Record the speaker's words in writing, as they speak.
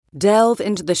Delve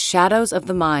into the shadows of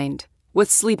the mind with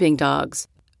Sleeping Dogs,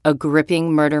 a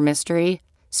gripping murder mystery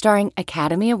starring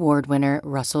Academy Award winner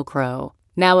Russell Crowe.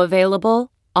 Now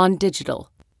available on digital.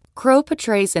 Crowe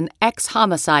portrays an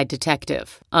ex-homicide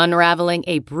detective unraveling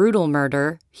a brutal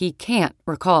murder he can't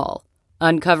recall.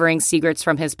 Uncovering secrets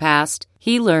from his past,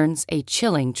 he learns a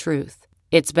chilling truth.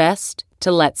 It's best to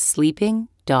let sleeping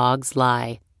dogs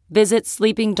lie. Visit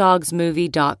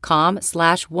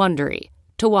sleepingdogsmovie.com/Wondery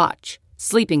to watch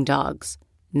Sleeping Dogs,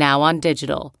 now on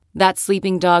digital. That's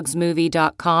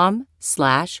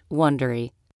sleepingdogsmovie.com/Wondery.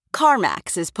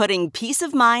 CarMax is putting peace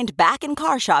of mind back in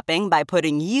car shopping by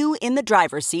putting you in the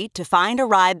driver's seat to find a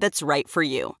ride that's right for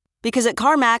you. Because at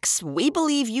CarMax, we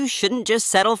believe you shouldn't just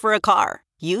settle for a car.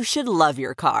 You should love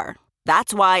your car.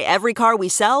 That's why every car we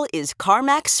sell is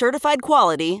CarMax certified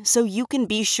quality, so you can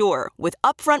be sure with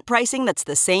upfront pricing that's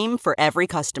the same for every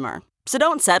customer. So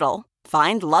don't settle.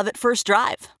 Find love at first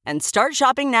drive and start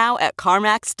shopping now at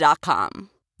CarMax.com.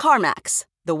 CarMax,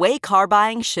 the way car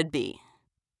buying should be.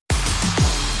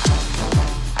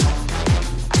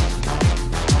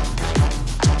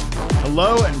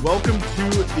 Hello and welcome to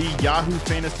the Yahoo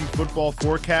Fantasy Football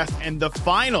Forecast and the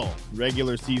final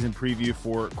regular season preview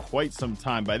for quite some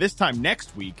time. By this time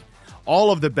next week,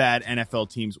 all of the bad NFL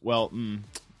teams, well,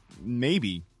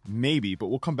 maybe, but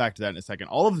we'll come back to that in a second.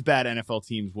 All of the bad NFL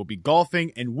teams will be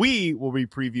golfing, and we will be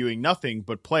previewing nothing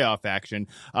but playoff action.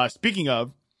 Speaking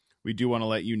of, we do want to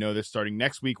let you know that starting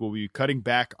next week, we'll be cutting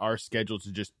back our schedule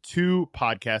to just 2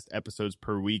 podcast episodes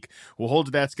per week. We'll hold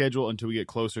to that schedule until we get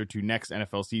closer to next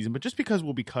NFL season. But just because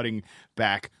we'll be cutting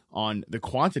back on the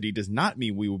quantity does not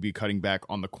mean we will be cutting back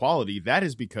on the quality. That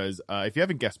is because, if you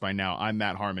haven't guessed by now, I'm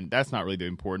Matt Harmon. That's not really the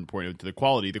important point to the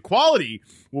quality. The quality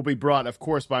will be brought, of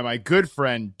course, by my good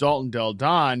friend Dalton Del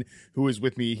Don, who is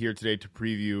with me here today to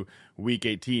preview Week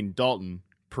 18. Dalton,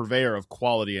 purveyor of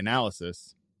quality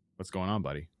analysis. What's going on,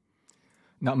 buddy?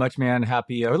 Not much, man.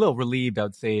 Happy, or a little relieved, I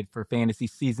would say, for fantasy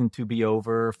season to be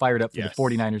over. Fired up for the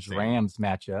 49ers-Rams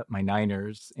matchup, my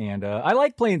Niners. And I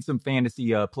like playing some fantasy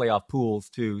playoff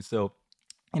pools, too. So,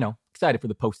 excited for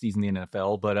the postseason in the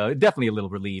NFL, but definitely a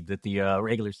little relieved that the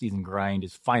regular season grind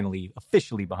is finally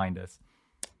officially behind us.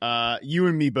 You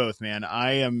and me both, man.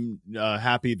 I am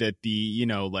happy that the,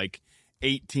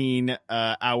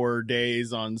 18-hour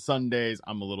days on Sundays,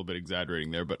 I'm a little bit exaggerating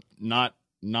there, but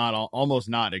almost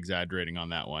not exaggerating on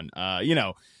that one.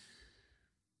 I'm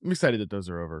excited that those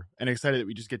are over and excited that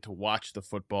we just get to watch the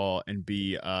football and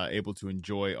be able to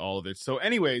enjoy all of it. So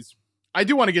anyways, I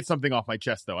do want to get something off my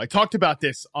chest, though. I talked about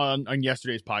this on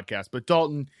yesterday's podcast, but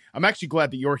Dalton, I'm actually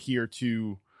glad that you're here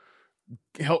to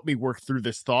help me work through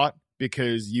this thought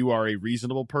because you are a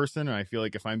reasonable person. And I feel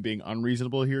like if I'm being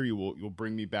unreasonable here, you'll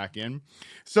bring me back in.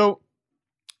 So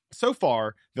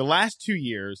far, the last 2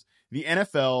 years, the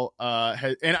NFL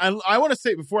has, and I want to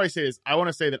say, before I say this, I want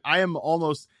to say that I am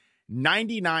almost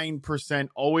 99%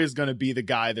 always going to be the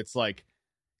guy that's like,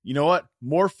 you know what?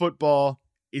 More football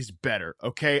is better.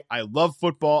 Okay. I love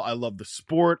football. I love the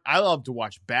sport. I love to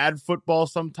watch bad football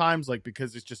sometimes,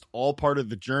 because it's just all part of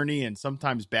the journey. And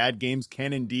sometimes bad games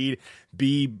can indeed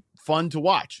be fun to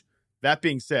watch. That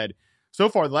being said, so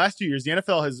far, the last 2 years, the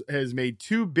NFL has made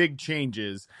 2 big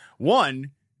changes.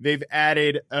 One, they've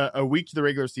added a week to the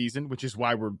regular season, which is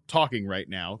why we're talking right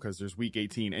now, because there's Week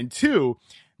 18. And 2,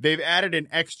 they've added an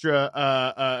extra,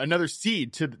 another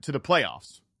seed to the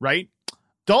playoffs, right?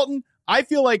 Dalton, I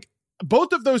feel like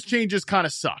both of those changes kind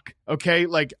of suck, okay?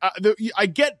 I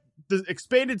get the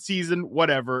expanded season,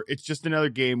 whatever. It's just another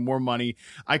game, more money.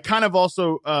 I kind of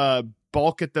also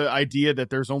balk at the idea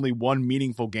that there's only one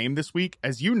meaningful game this week.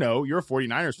 As you know, you're a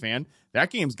 49ers fan. That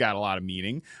game's got a lot of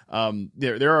meaning.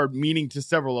 There are meaning to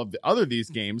several of these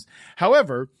games.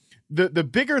 However, the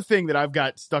bigger thing that I've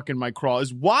got stuck in my craw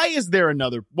is why is there an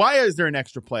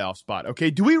extra playoff spot? Okay.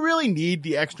 Do we really need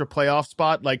the extra playoff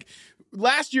spot?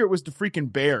 Last year it was the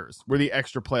freaking Bears were the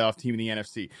extra playoff team in the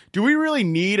NFC. Do we really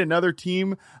need another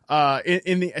team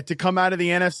to come out of the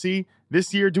NFC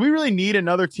this year? Do we really need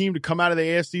another team to come out of the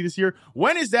AFC this year?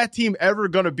 When is that team ever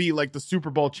going to be like the Super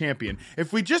Bowl champion?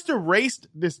 If we just erased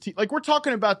this team, we're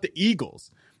talking about the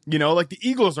Eagles. The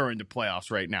Eagles are in the playoffs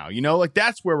right now,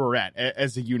 that's where we're at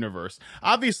as a universe.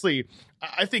 Obviously,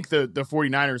 I think the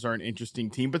 49ers are an interesting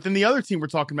team, but then the other team we're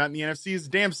talking about in the NFC is the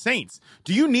damn Saints.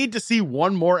 Do you need to see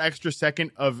one more extra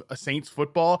second of a Saints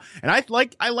football? And I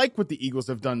like what the Eagles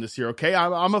have done this year, okay?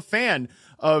 I'm a fan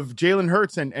of Jalen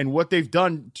Hurts and what they've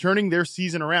done turning their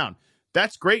season around.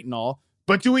 That's great and all.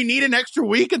 But do we need an extra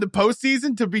week in the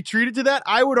postseason to be treated to that?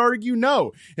 I would argue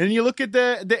no. And you look at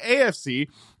the AFC,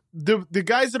 the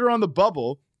guys that are on the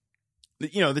bubble,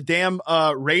 the damn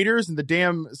Raiders and the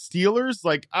damn Steelers.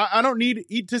 Like, I don't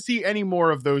need to see any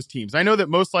more of those teams. I know that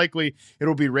most likely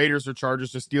it'll be Raiders or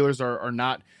Chargers. The Steelers are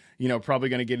not, probably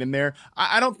going to get in there.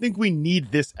 I don't think we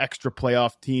need this extra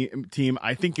playoff team.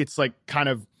 I think it's like kind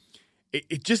of,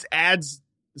 it just adds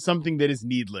something that is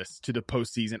needless to the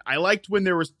postseason. I liked when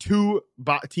there was two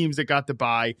teams that got the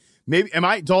bye. Maybe am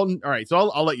I Dalton? All right, so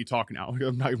I'll let you talk now.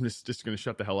 I'm not just going to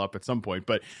shut the hell up at some point.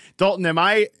 But Dalton, am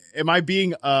I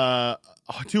being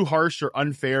too harsh or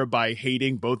unfair by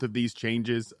hating both of these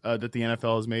changes that the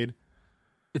NFL has made?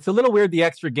 It's a little weird, the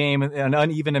extra game, an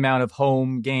uneven amount of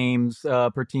home games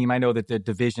per team. I know that the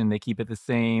division, they keep it the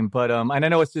same, but and I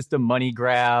know it's just a money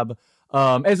grab.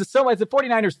 As the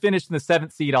 49ers finish in the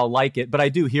 7th seed, I'll like it, but I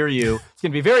do hear you. It's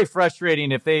going to be very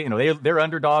frustrating if they're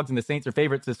underdogs and the Saints are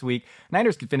favorites this week.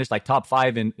 Niners could finish like top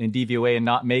 5 in DVOA and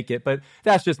not make it, but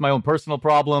that's just my own personal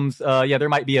problems. There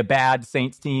might be a bad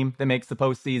Saints team that makes the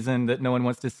postseason that no one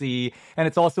wants to see, and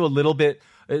it's also a little bit.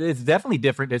 It's definitely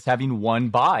different as having one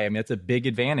bye. I mean, it's a big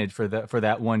advantage for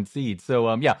that one seed. So,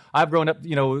 I've grown up,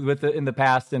 in the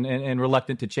past and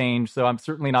reluctant to change. So I'm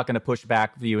certainly not going to push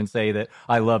back to you and say that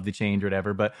I love the change or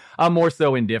whatever. But I'm more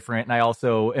so indifferent, and I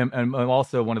also am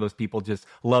also one of those people just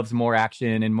loves more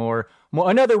action and more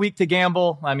another week to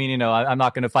gamble. I mean, I'm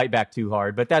not going to fight back too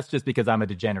hard, but that's just because I'm a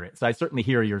degenerate. So I certainly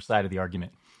hear your side of the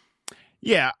argument.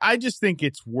 Yeah, I just think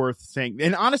it's worth saying.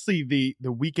 And honestly,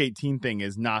 the week 18 thing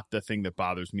is not the thing that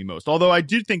bothers me most. Although I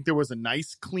do think there was a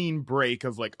nice clean break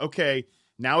of like, okay,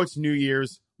 now it's New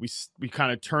Year's. We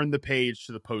kind of turned the page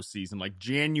to the postseason. Like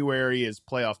January is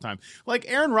playoff time. Like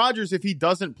Aaron Rodgers, if he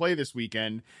doesn't play this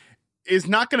weekend, is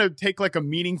not going to take like a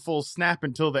meaningful snap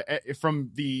until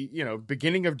from the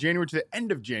beginning of January to the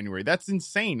end of January. That's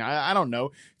insane. I don't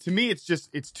know. To me,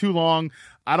 it's too long.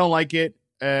 I don't like it.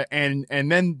 And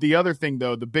then the other thing,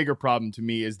 though, the bigger problem to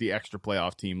me is the extra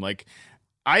playoff team. Like,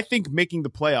 I think making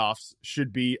the playoffs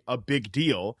should be a big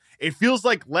deal. It feels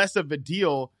like less of a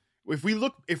deal if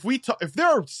there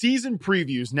are season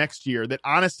previews next year that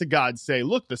honest to God say,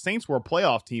 look, the Saints were a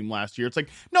playoff team last year. It's like,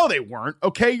 no, they weren't.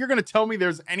 Okay, you're going to tell me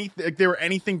they were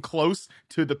anything close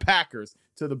to the Packers,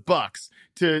 to the Bucks,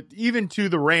 to even to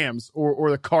the Rams or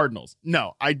the Cardinals?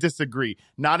 No, I disagree.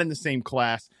 Not in the same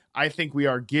class. I think we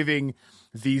are giving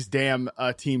these damn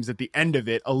teams at the end of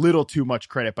it a little too much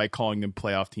credit by calling them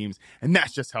playoff teams. And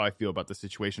that's just how I feel about the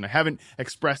situation. I haven't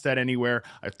expressed that anywhere.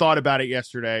 I thought about it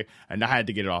yesterday, and I had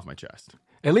to get it off my chest.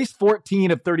 At least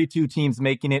 14 of 32 teams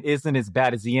making it isn't as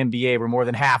bad as the NBA, where more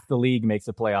than half the league makes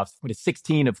the playoffs. It is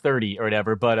 16 of 30 or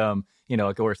whatever. But, of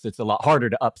course, it's a lot harder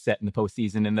to upset in the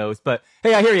postseason in those. But,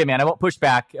 hey, I hear you, man. I won't push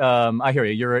back. I hear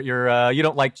you. You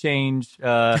don't like change.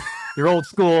 You're old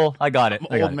school. I got it.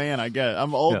 I'm an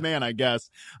old man, I guess.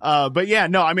 But yeah,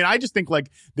 no, I mean, I just think like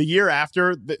the year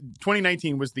after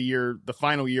 2019 was the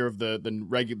final year of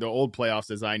the old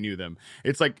playoffs as I knew them.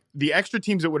 It's like the extra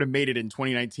teams that would have made it in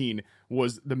 2019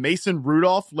 was the Mason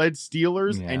Rudolph led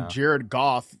Steelers and Jared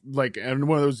Goff, and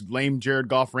one of those lame Jared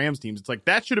Goff Rams teams. It's like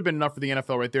that should have been enough for the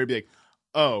NFL right there to be like,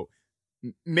 oh,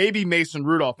 maybe Mason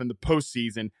Rudolph in the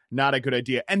postseason, not a good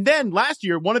idea. And then last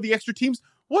year, one of the extra teams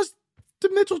was the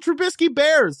Mitchell Trubisky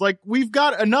Bears. Like, we've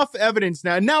got enough evidence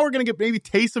now. And now we're going to get maybe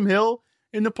Taysom Hill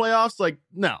in the playoffs. Like,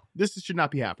 no, this should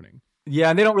not be happening.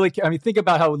 Yeah, and they don't really care. I mean, think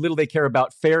about how little they care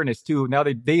about fairness, too. Now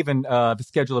they even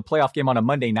scheduled a playoff game on a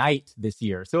Monday night this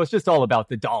year. So it's just all about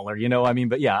the dollar, I mean,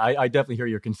 but yeah, I definitely hear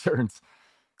your concerns.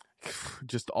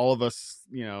 Just all of us,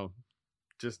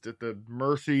 just at the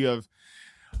mercy of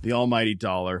the almighty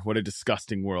dollar. What a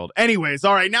disgusting world. Anyways,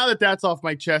 all right, now that that's off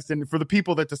my chest, and for the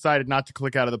people that decided not to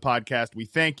click out of the podcast, we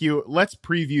thank you. Let's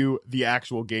preview the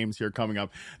actual games here coming up.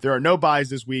 There are no buys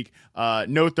this week,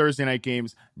 no Thursday night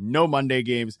games, no Monday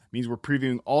games. Means we're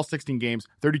previewing all 16 games,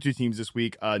 32 teams this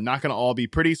week. Not going to all be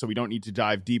pretty, so we don't need to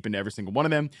dive deep into every single one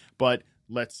of them, but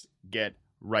let's get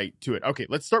right to it. Okay,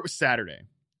 let's start with Saturday.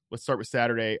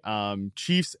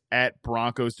 Chiefs at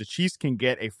Broncos. The Chiefs can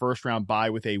get a first-round bye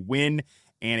with a win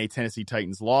and a Tennessee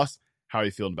Titans loss. How are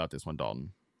you feeling about this one,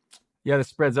 Dalton? Yeah, the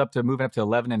spread's moving up to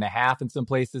 11.5 in some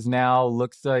places now.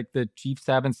 Looks like the Chiefs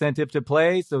have incentive to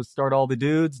play, so start all the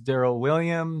dudes. Darrell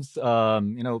Williams,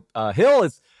 Hill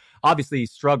is obviously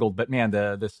struggled, but man,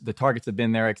 the targets have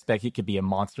been there. I expect it could be a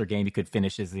monster game. He could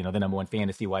finish as the number one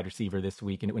fantasy wide receiver this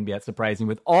week, and it wouldn't be that surprising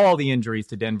with all the injuries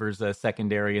to Denver's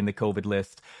secondary and the COVID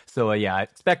list. So I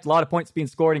expect a lot of points being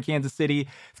scored in Kansas City.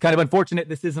 It's kind of unfortunate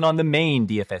this isn't on the main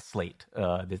DFS slate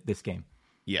this game.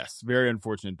 Yes, very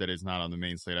unfortunate that it's not on the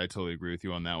main slate. I totally agree with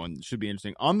you on that one. It should be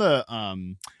interesting. On the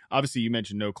obviously you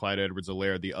mentioned no Clyde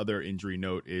Edwards-Helaire. The other injury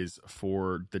note is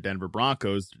for the Denver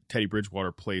Broncos. Teddy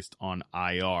Bridgewater placed on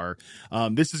IR.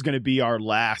 This is going to be our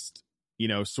last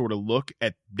sort of look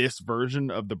at this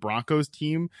version of the Broncos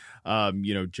team.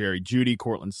 Jerry Jeudy,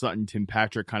 Courtland Sutton, Tim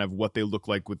Patrick, kind of what they look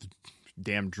like with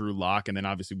damn Drew Lock, and then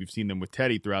obviously we've seen them with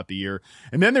Teddy throughout the year.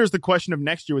 And then there's the question of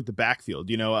next year with the backfield.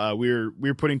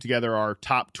 We're putting together our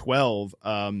top 12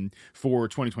 for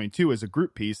 2022 as a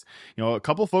group piece. A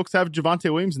couple folks have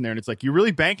Javonte Williams in there, and it's like you're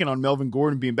really banking on Melvin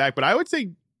Gordon being back, but I would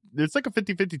say there's like a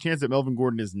 50-50 chance that Melvin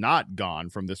Gordon is not gone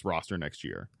from this roster next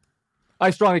year. I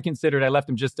strongly considered. I left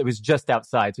him it was just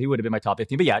outside, so he would have been my top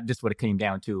 15. But yeah, just what it came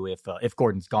down to if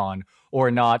Gordon's gone or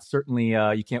not. Certainly,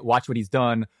 you can't watch what he's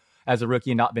done as a rookie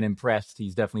and not been impressed.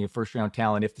 He's definitely a first-round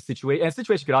talent. If the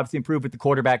situation could obviously improve with the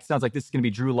quarterback. It sounds like this is going to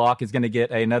be Drew Lock is going to get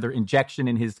another injection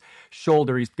in his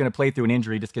shoulder. He's going to play through an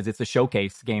injury just because it's a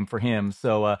showcase game for him.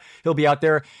 So he'll be out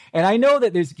there. And I know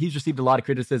that he's received a lot of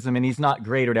criticism and he's not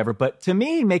great or whatever, but to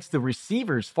me, it makes the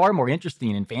receivers far more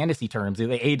interesting in fantasy terms.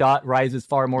 The A-dot rises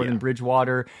far more than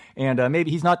Bridgewater, and maybe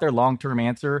he's not their long-term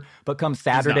answer, but come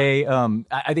Saturday,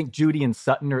 I think Jeudy and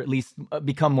Sutton are at least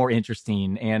become more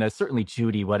interesting. And certainly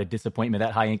Jeudy, what a disappointment,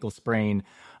 that high ankle sprain.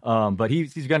 But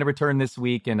he's going to return this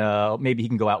week, and maybe he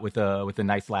can go out with a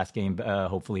nice last game,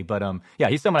 hopefully. But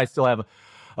he's someone I still have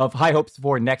of high hopes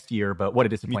for next year. But what a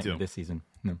disappointment this season.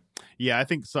 No. Yeah, I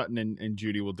think Sutton and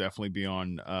Jeudy will definitely be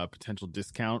on potential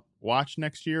discount watch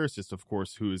next year. It's just, of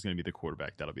course, who is going to be the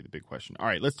quarterback. That'll be the big question. All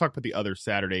right, let's talk about the other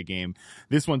Saturday game.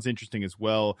 This one's interesting as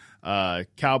well.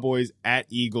 Cowboys at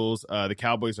Eagles. The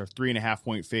Cowboys are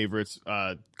 3.5-point favorites.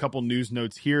 Couple news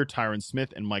notes here. Tyron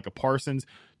Smith and Micah Parsons,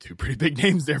 two pretty big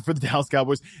names there for the Dallas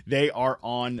Cowboys. They are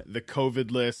on the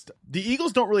COVID list. The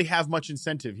Eagles don't really have much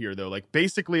incentive here, though. Like,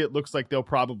 basically, it looks like they'll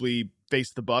probably face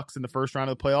the Bucs in the first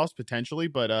round of the playoffs, potentially,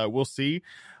 but we'll see.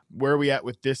 Where are we at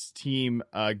with this team,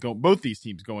 both these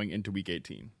teams going into Week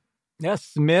 18? Yeah,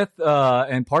 Smith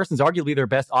and Parsons, arguably their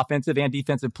best offensive and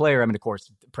defensive player. I mean, of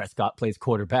course, Prescott plays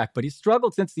quarterback, but he's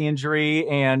struggled since the injury.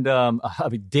 And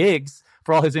Diggs,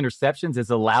 for all his interceptions,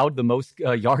 has allowed the most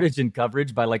yardage and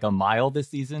coverage by like a mile this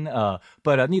season.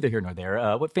 But neither here nor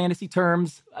there. What fantasy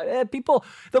terms?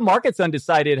 The market's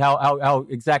undecided how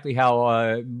exactly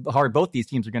how hard both these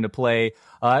teams are going to play.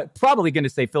 Probably going to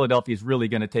say Philadelphia is really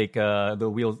going to take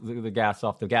the gas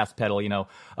off the gas pedal.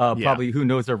 Probably who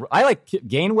knows? I like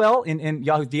Gainwell in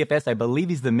Yahoo DFS. I believe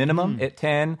he's the minimum at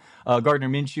 10. Gardner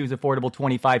Minshew is affordable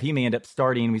 25. He may end up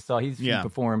starting. We saw he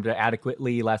performed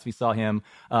adequately last we saw him.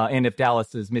 And if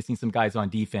Dallas is missing some guys on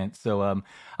defense, so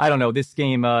I don't know. This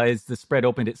game is the spread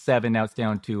opened at 7. Now it's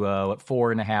down to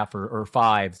 4.5 or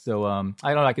 5. So I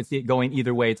don't know. I could see it going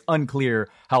either way. It's unclear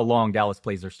how long Dallas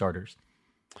plays their starters.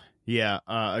 Yeah,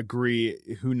 agree.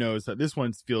 Who knows? This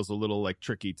one feels a little like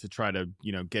tricky to try to,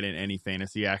 get in any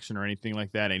fantasy action or anything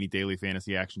like that, any daily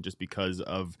fantasy action, just because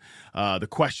of the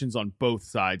questions on both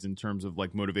sides in terms of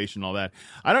like motivation and all that.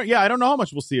 I don't know how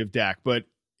much we'll see of Dak, but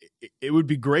it would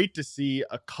be great to see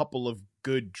a couple of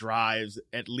good drives,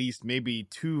 at least maybe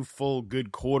 2 full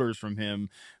good quarters from him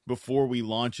before we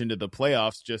launch into the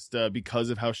playoffs, just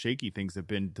because of how shaky things have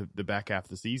been to the back half of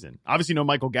the season. Obviously no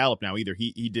Michael Gallup now either.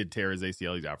 He did tear his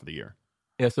ACL. He's out for the year.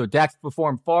 Yeah, so Dak's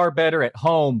performed far better at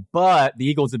home, but the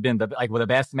Eagles have been the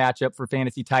best matchup for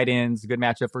fantasy tight ends, a good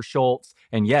matchup for Schultz.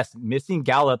 And yes, missing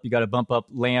Gallup, you got to bump up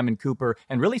Lamb and Cooper.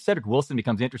 And really Cedric Wilson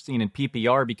becomes interesting in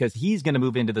PPR because he's going to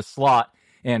move into the slot.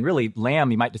 And really, Lamb,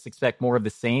 you might just expect more of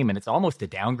the same, and it's almost a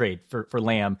downgrade for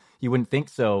Lamb. You wouldn't think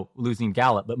so, losing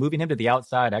Gallup, but moving him to the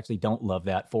outside, I actually don't love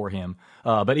that for him.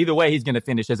 But either way, he's going to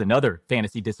finish as another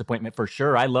fantasy disappointment for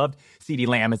sure. I loved CeeDee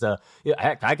Lamb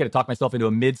I could have talked myself into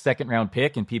a mid-second round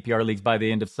pick in PPR leagues by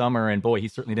the end of summer, and boy, he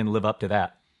certainly didn't live up to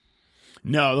that.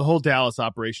 No, the whole Dallas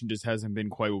operation just hasn't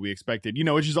been quite what we expected,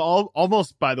 which is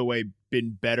almost, by the way,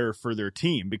 been better for their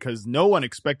team because no one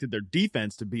expected their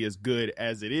defense to be as good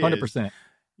as it is. 100%.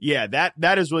 Yeah, that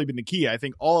has really been the key. I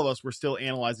think all of us were still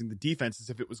analyzing the defense as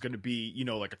if it was going to be,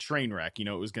 like a train wreck. It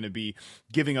was going to be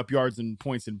giving up yards and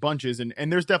points in bunches.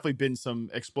 And there's definitely been some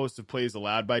explosive plays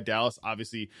allowed by Dallas.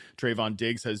 Obviously, Trayvon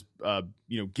Diggs has,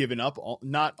 given up,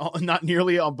 not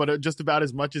nearly, but just about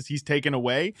as much as he's taken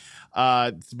away.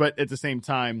 But at the same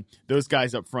time, those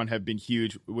guys up front have been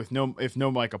huge. If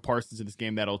no Micah Parsons in this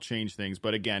game, that'll change things.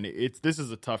 But again, this is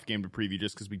a tough game to preview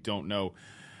just because we don't know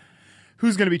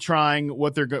who's going to be trying,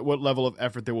 what level of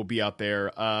effort there will be out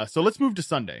there. So let's move to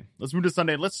Sunday.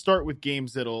 Let's start with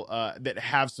games that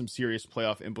have some serious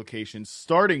playoff implications,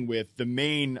 starting with the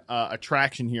main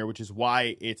attraction here, which is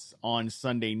why it's on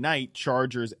Sunday night,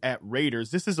 Chargers at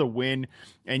Raiders. This is a win,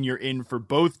 and you're in for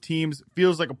both teams.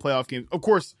 Feels like a playoff game. Of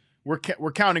course,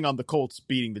 we're counting on the Colts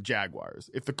beating the Jaguars.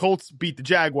 If the Colts beat the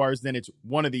Jaguars, then it's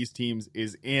one of these teams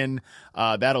is in.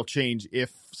 That'll change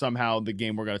if somehow the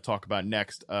game we're going to talk about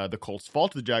next, the Colts fall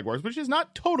to the Jaguars, which is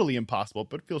not totally impossible,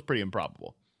 but it feels pretty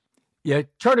improbable. Yeah,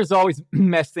 Chargers always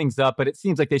mess things up, but it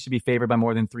seems like they should be favored by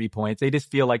more than 3 points. They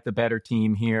just feel like the better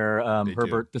team here.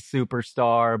 Herbert, the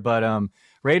superstar, but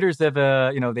Raiders have,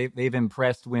 they've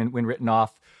impressed when written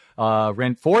off.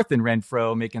 Fourth and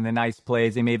Renfro making the nice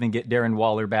plays. They may even get Darren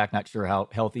Waller back. Not sure how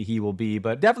healthy he will be,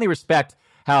 but definitely respect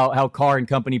how Carr and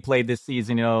company played this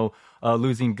season.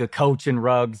 Losing the coach and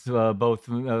Ruggs both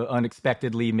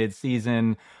unexpectedly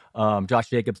mid-season. Josh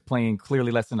Jacobs playing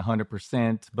clearly less than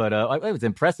 100%, but it was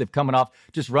impressive coming off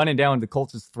just running down the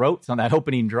Colts' throats on that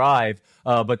opening drive.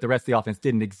 But the rest of the offense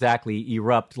didn't exactly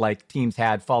erupt like teams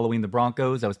had following the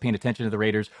Broncos. I was paying attention to the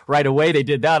Raiders right away. They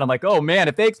did that. I'm like, oh man,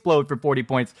 if they explode for 40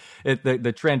 points,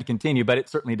 the trend continue, but it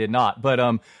certainly did not. But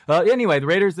anyway, the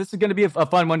Raiders, this is going to be a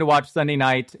fun one to watch Sunday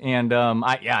night. And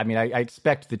I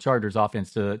expect the Chargers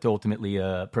offense to ultimately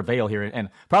prevail here. And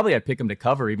probably I'd pick them to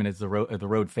cover even as the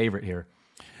road favorite here.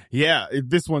 Yeah,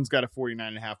 this one's got a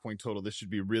 49.5 point total. This should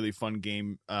be a really fun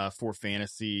game for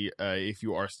fantasy if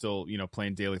you are still,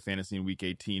 playing daily fantasy in week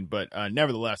 18. But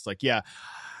nevertheless, I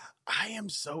am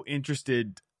so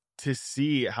interested to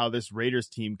see how this Raiders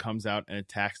team comes out and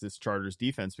attacks this Chargers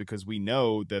defense, because we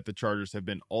know that the Chargers have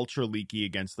been ultra leaky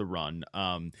against the run.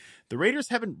 The Raiders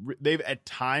they've at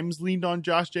times leaned on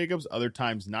Josh Jacobs, other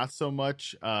times not so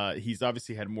much. He's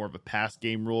obviously had more of a pass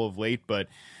game role of late, but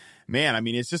man, I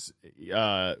mean, it's just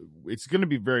it's going to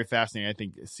be very fascinating, I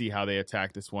think, to see how they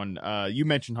attack this one. You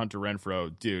mentioned Hunter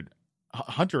Renfrow. Dude,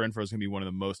 Hunter Renfrow is going to be one of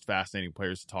the most fascinating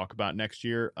players to talk about next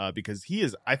year because he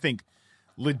is, I think,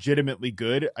 legitimately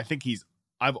good. I think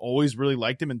I've always really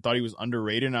liked him and thought he was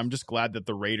underrated, and I'm just glad that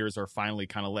the Raiders are finally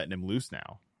kind of letting him loose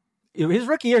now. His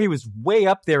rookie year, he was way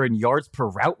up there in yards per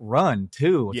route run,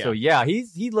 too. Yeah. So, yeah,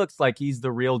 he looks like he's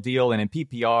the real deal. And in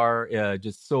PPR,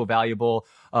 just so valuable.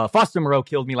 Foster Moreau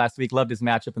killed me last week. Loved his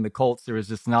matchup in the Colts. There was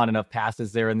just not enough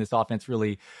passes there, and this offense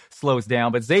really slows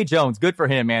down. But Zay Jones, good for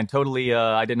him, man. Totally,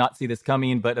 I did not see this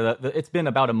coming. But it's been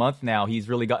about a month now. He's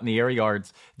really gotten the air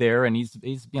yards there, and he's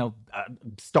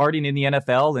starting in the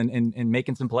NFL and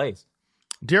making some plays.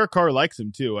 Derek Carr likes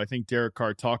him, too. I think Derek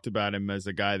Carr talked about him as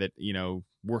a guy that,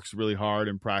 works really hard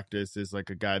in practice, is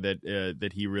like a guy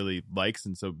that he really likes.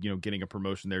 And so, getting a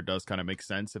promotion there does kind of make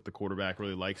sense if the quarterback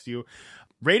really likes you.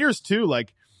 Raiders, too,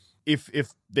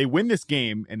 if they win this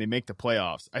game and they make the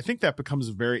playoffs, I think that becomes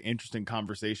a very interesting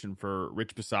conversation for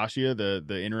Rich Bisaccia,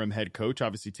 the interim head coach,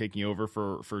 obviously taking over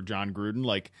for John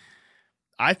Gruden.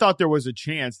 I thought there was a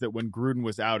chance that when Gruden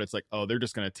was out, it's like, oh, they're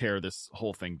just going to tear this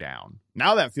whole thing down.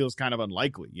 Now that feels kind of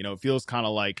unlikely. It feels kind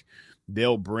of like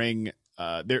they'll bring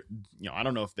I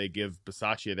don't know if they give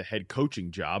Bisaccia the head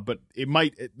coaching job, but they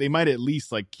might at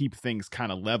least keep things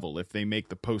kind of level if they make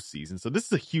the postseason. So this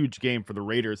is a huge game for the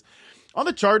Raiders. On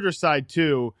the Chargers side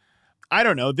too, I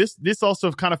don't know. This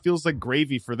also kind of feels like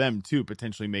gravy for them too,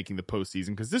 potentially making the postseason,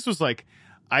 because this was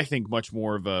I think much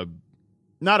more of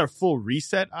not a full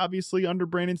reset, obviously, under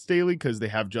Brandon Staley, because they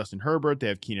have Justin Herbert, they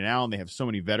have Keenan Allen, they have so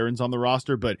many veterans on the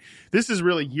roster. But this is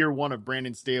really year one of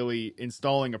Brandon Staley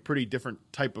installing a pretty different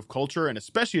type of culture, and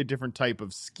especially a different type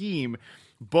of scheme,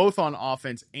 both on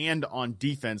offense and on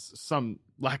defense. Some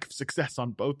lack of success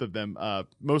on both of them,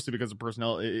 mostly because of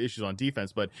personnel issues on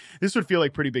defense. But this would feel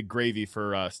like pretty big gravy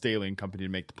for Staley and company to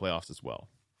make the playoffs as well.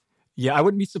 Yeah, I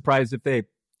wouldn't be surprised if they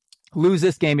lose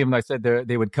this game, even though I said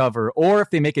they would cover, or if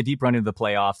they make a deep run into the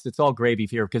playoffs. It's all gravy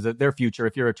here because of their future.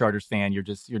 If you're a Chargers fan, you're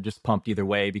just pumped either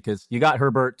way, because you got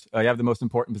Herbert, you have the most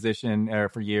important position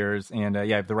for years, and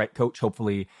you have the right coach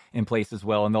hopefully in place as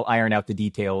well, and they'll iron out the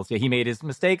details. Yeah, he made his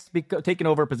mistakes taking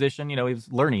over a position. He was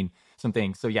learning some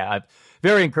things. So yeah,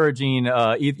 very encouraging.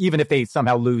 Even if they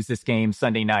somehow lose this game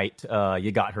Sunday night,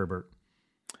 you got Herbert.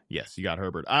 Yes, you got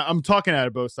Herbert. I'm talking out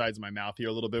of both sides of my mouth here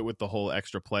a little bit with the whole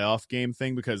extra playoff game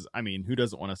thing, because, who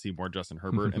doesn't want to see more Justin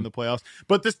Herbert in the playoffs?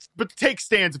 But the take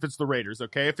stands if it's the Raiders,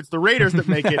 okay? If it's the Raiders that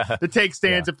make it, the take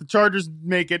stands. Yeah. If the Chargers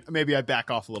make it, maybe I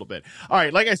back off a little bit. All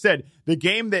right, like I said, the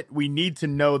game that we need to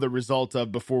know the result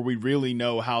of before we really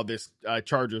know how this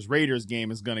Chargers-Raiders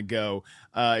game is going to go,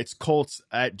 it's Colts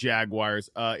at Jaguars.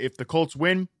 If the Colts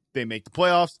win, they make the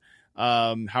playoffs.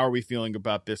 How are we feeling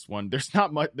about this one? There's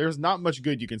not much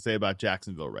good you can say about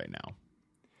Jacksonville right now.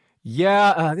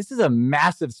 Yeah, this is a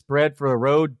massive spread for the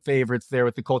road favorites there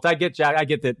with the Colts. I get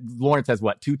that Lawrence has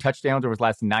 2 touchdowns over his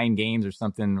last 9 games or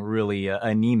something really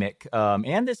anemic.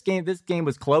 And this game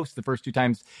was close the first 2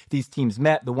 times these teams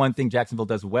met. The one thing Jacksonville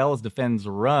does well is defends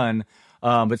run.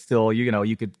 But still,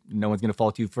 no one's going to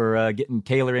fault you for getting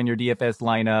Taylor in your DFS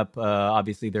lineup.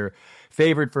 Obviously, they're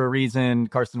favored for a reason.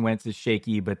 Carson Wentz is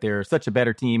shaky, but they're such a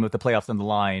better team with the playoffs on the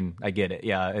line. I get it.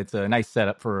 Yeah, it's a nice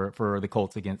setup for the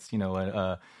Colts against,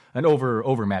 an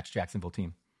overmatched Jacksonville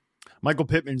team. Michael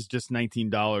Pittman's just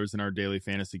 $19 in our daily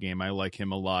fantasy game. I like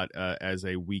him a lot as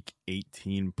a Week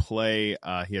 18 play.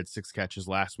 He had 6 catches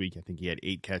last week. I think he had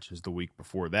 8 catches the week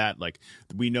before that. Like,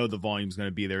 we know the volume's going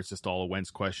to be there. It's just all a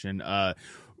Wentz question.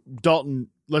 Dalton,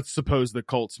 let's suppose the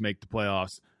Colts make the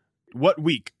playoffs. What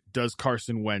week does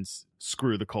Carson Wentz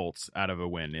screw the Colts out of a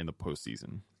win in the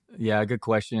postseason? Yeah, good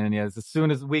question. Yeah, as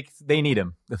soon as they need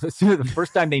him, the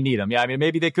first time they need him. Yeah, I mean,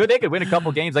 maybe they could win a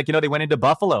couple games. Like, they went into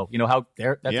Buffalo.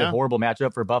 That's a horrible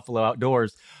matchup for Buffalo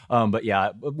outdoors. But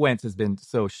yeah, Wentz has been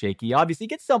so shaky. Obviously, he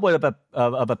gets somewhat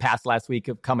of a pass last week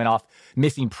of coming off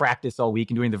missing practice all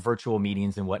week and doing the virtual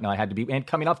meetings and whatnot. And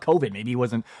coming off COVID, maybe he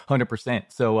wasn't 100%.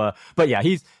 So, but yeah,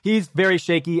 he's very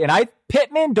shaky. And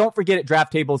Pittman, don't forget at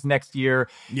draft tables next year.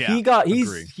 Yeah,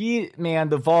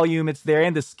 the volume, it's there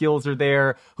and the skills are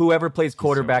there. Whoever plays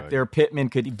quarterback there, Pittman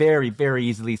could very, very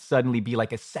easily suddenly be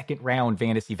like a second round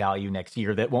fantasy value next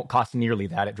year that won't cost nearly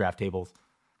that at draft tables.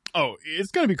 Oh,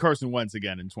 it's going to be Carson Wentz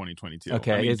again in 2022.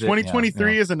 Okay, I mean,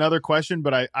 2023 is another question,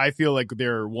 but I feel like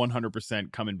they're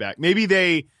 100% coming back. Maybe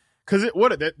they're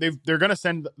going to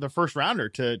send the first rounder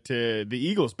to the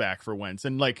Eagles back for Wentz,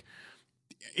 and like,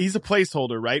 he's a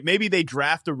placeholder, right? Maybe they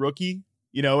draft a rookie,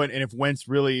 and if Wentz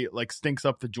really like stinks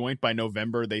up the joint by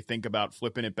November, they think about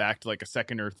flipping it back to like a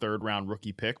second or third round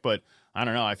rookie pick. But I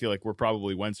don't know. I feel like we're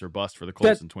probably Wentz or bust for the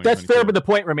Colts in 2022. That's fair, but the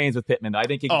point remains with Pittman. I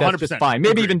think that's just fine.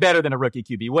 Maybe even better than a rookie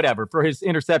QB, whatever. For his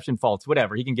interception faults,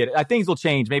 whatever. He can get it. Things will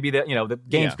change. Maybe the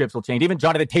game scripts will change. Even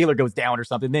Jonathan Taylor goes down or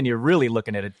something, then you're really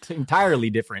looking at an entirely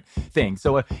different thing.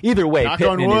 So either way,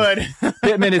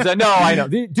 Pittman is no, I know.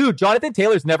 Dude, Jonathan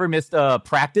Taylor's never missed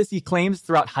practice, he claims,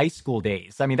 throughout high school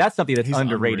days. I mean, that's something that's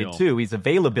underrated unreal. Too. His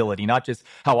availability, not just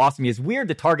how awesome he is. Weird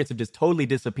the targets have just totally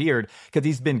disappeared because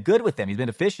he's been good with them. He's been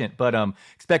efficient, but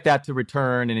expect that to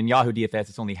return. And in Yahoo DFS,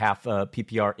 it's only half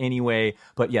PPR anyway.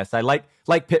 But yes, I like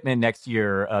Pittman next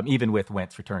year, even with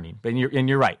Wentz returning. But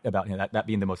you're right about that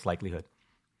being the most likelihood.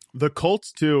 The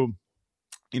Colts too.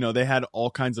 They had all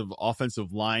kinds of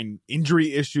offensive line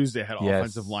injury issues. They had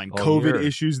offensive line COVID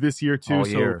issues this year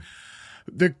too.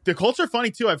 The Colts are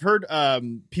funny too. I've heard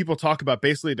people talk about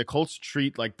basically the Colts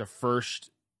treat like the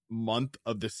first month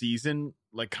of the season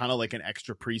like kind of like an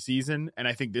extra preseason, and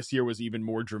I think this year was even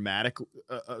more dramatic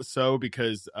so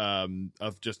because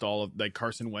of just all of like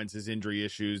Carson Wentz's injury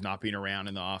issues, not being around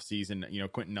in the offseason.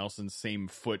 Quentin Nelson's same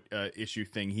foot issue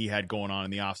thing he had going on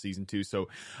in the offseason too. So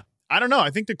I don't know. I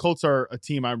think the Colts are a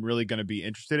team I'm really going to be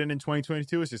interested in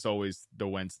 2022. It's just always the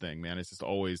Wentz thing, man. It's just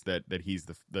always that he's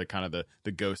the kind of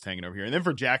the ghost hanging over here. And then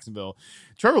for Jacksonville,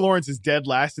 Trevor Lawrence is dead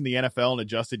last in the NFL in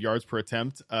adjusted yards per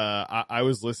attempt. I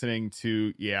was listening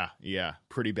to,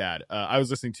 pretty bad. I was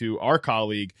listening to our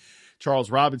colleague,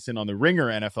 Charles Robinson, on the Ringer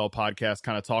NFL podcast,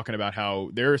 kind of talking about how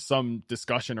there is some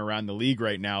discussion around the league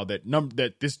right now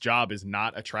that this job is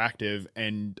not attractive.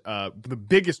 And the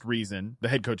biggest reason, the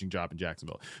head coaching job in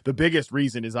Jacksonville, the biggest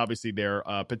reason is obviously they're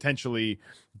potentially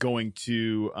going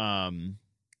to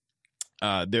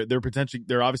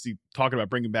they're obviously talking about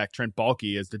bringing back Trent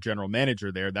Baalke as the general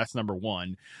manager there. That's number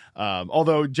one.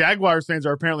 Although Jaguars fans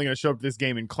are apparently going to show up to this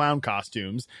game in clown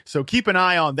costumes. So keep an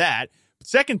eye on that.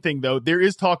 Second thing, though, there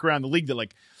is talk around the league that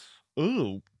like,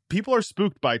 people are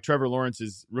spooked by Trevor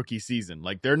Lawrence's rookie season.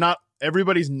 Like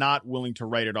everybody's not willing to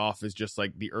write it off as just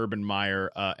like the Urban Meyer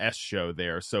S show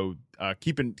there. So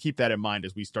keep that in mind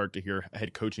as we start to hear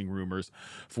head coaching rumors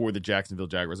for the Jacksonville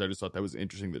Jaguars. I just thought that was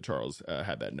interesting that Charles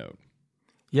had that note.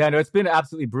 Yeah, no, it's been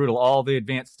absolutely brutal. All the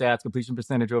advanced stats, completion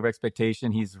percentage over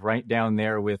expectation. He's right down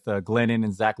there with Glennon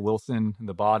and Zach Wilson in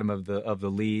the bottom of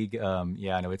the league.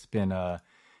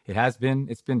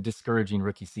 It's been discouraging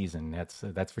rookie season.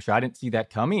 That's for sure. I didn't see that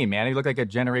coming, man. He looked like a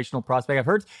generational prospect. I've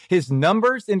heard his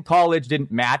numbers in college didn't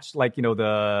match like,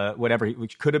 the whatever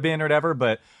which could have been or whatever,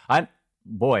 but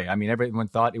everyone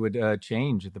thought it would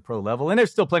change at the pro level, and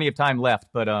there's still plenty of time left,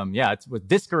 but it's a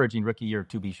discouraging rookie year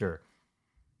to be sure.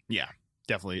 Yeah,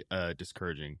 definitely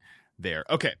discouraging there.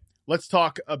 Okay. Let's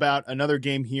talk about another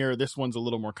game here. This one's a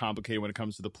little more complicated when it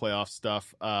comes to the playoff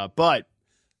stuff. But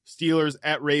Steelers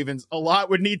at Ravens. A lot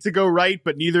would need to go right,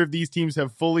 but neither of these teams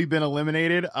have fully been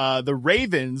eliminated. The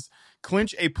Ravens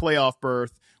clinch a playoff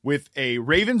berth with a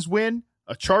Ravens win,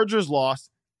 a Chargers loss,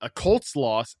 a Colts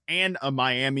loss, and a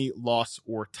Miami loss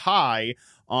or tie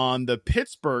On the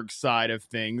Pittsburgh side of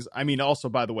things, I mean, also,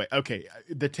 by the way, okay,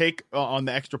 the take on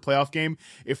the extra playoff game,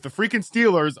 if the freaking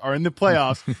Steelers are in the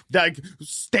playoffs, that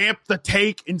stamp the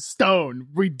take in stone.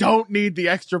 We don't need the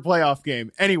extra playoff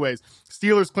game. Anyways,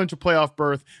 Steelers clinch a playoff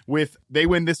berth they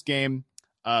win this game.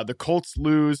 The Colts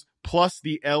lose, plus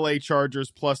the LA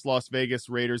Chargers plus Las Vegas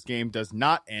Raiders game does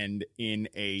not end in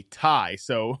a tie.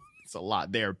 So it's a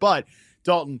lot there. But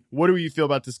Dalton, what do you feel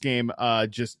about this game?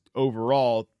 Just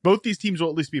overall, both these teams will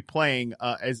at least be playing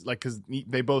because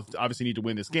they both obviously need to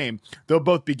win this game. They'll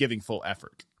both be giving full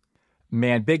effort.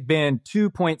 Man, Big Ben,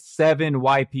 2.7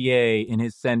 YPA in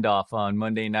his send-off on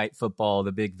Monday Night Football,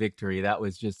 the big victory. That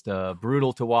was just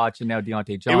brutal to watch. And now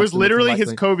Deontay Johnson. It was literally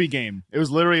his Kobe game. It was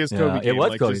literally his Kobe game. It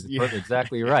was Kobe's.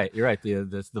 Exactly. You're right. You're right.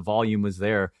 The volume was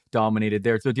there, dominated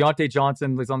there. So Deontay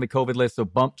Johnson was on the COVID list, so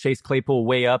bumped Chase Claypool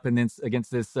way up. And then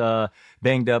against this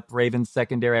banged-up Ravens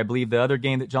secondary, I believe the other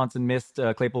game that Johnson missed,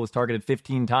 Claypool was targeted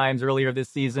 15 times earlier this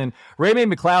season.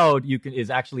 Raymond McLeod is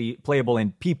actually playable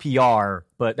in PPR,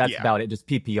 but that's about it, just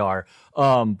PPR.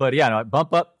 But yeah,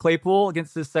 bump up Claypool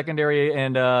against this secondary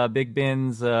and Big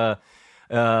Ben's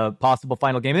possible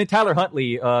final game. And then Tyler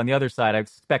Huntley on the other side, I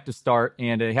expect to start,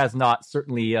 and he has not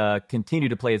certainly continued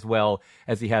to play as well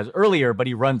as he has earlier, but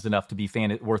he runs enough to be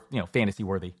fantasy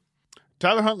worthy.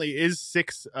 Tyler Huntley is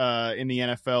 6th in the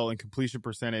NFL in completion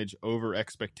percentage over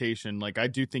expectation. Like, I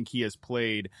do think he has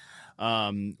played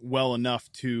well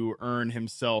enough to earn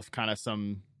himself kind of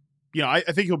some. I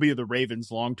think he'll be the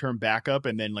Ravens' long-term backup,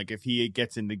 and then if he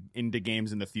gets into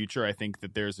games in the future, I think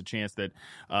that there's a chance that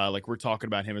we're talking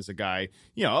about him as a guy.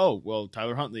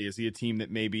 Tyler Huntley, is he a team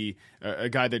that maybe a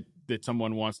guy that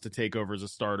someone wants to take over as a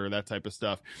starter, that type of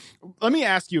stuff. Let me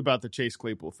ask you about the Chase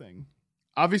Claypool thing.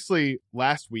 Obviously,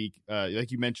 last week, like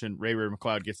you mentioned, Ray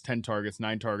McLeod gets 10 targets,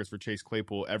 9 targets for Chase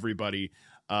Claypool. Everybody's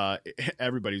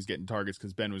getting targets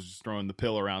because Ben was just throwing the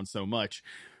pill around so much.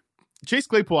 Chase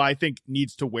Claypool, I think,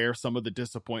 needs to wear some of the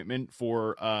disappointment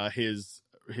for his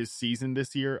season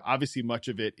this year. Obviously, much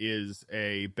of it is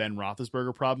a Ben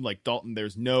Roethlisberger problem. Like Dalton,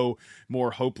 there's no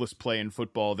more hopeless play in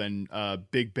football than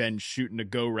Big Ben shooting a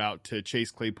go route to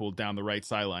Chase Claypool down the right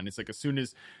sideline. It's like as soon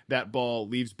as that ball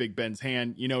leaves Big Ben's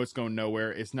hand, it's going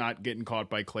nowhere. It's not getting caught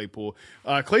by Claypool.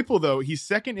 Claypool, though, he's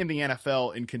 2nd in the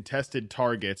NFL in contested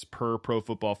targets per Pro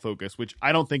Football Focus, which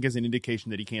I don't think is an indication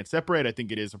that he can't separate. I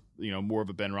think it is more of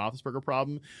a Ben Roethlisberger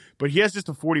problem. But he has just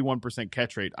a 41%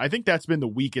 catch rate. I think that's been the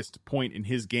weakest point in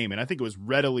his game, and I think it was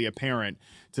readily apparent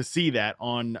to see that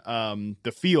on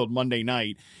the field Monday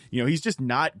night. He's just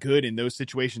not good in those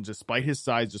situations, despite his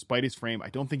size, despite his frame. I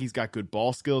don't think he's got good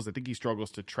ball skills. I think he struggles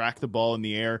to track the ball in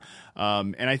the air,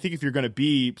 and I think if you're going to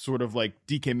be sort of like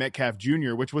DK Metcalf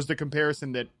Jr., which was the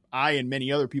comparison that I and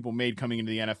many other people made coming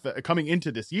into the NFL, coming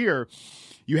into this year,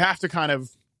 you have to kind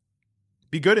of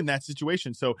be good in that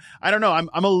situation. So I don't know.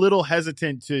 I'm a little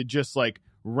hesitant to just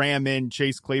ram in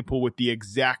Chase Claypool with the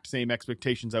exact same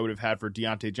expectations I would have had for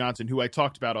Deontay Johnson, who I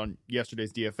talked about on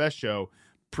yesterday's DFS show,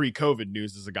 pre-COVID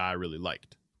news, is a guy I really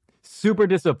liked. Super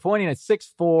disappointing at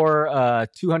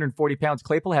 6'4", 240 pounds.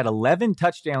 Claypool had 11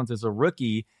 touchdowns as a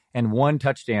rookie and 1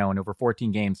 touchdown over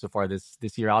 14 games so far this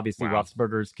year. Obviously, wow.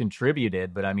 Roethlisberger's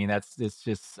contributed, but I mean, it's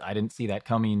just, I didn't see that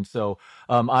coming. So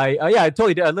I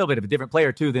totally did a little bit of a different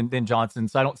player too than Johnson.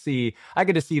 So I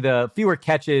get to see the fewer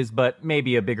catches, but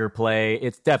maybe a bigger play.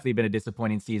 It's definitely been a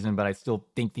disappointing season, but I still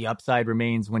think the upside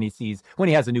remains when he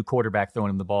has a new quarterback throwing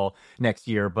him the ball next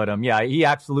year. But he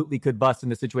absolutely could bust in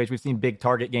this situation. We've seen big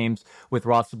target games with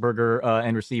Roethlisberger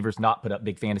and receivers not put up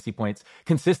big fantasy points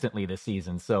consistently this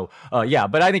season. So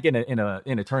but I think in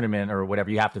a tournament or whatever,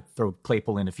 you have to throw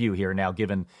Claypool in a few here now,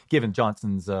 given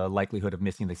Johnson's likelihood of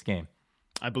missing this game.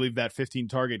 I believe that 15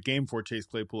 target game for Chase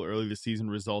Claypool early this season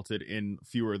resulted in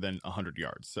fewer than 100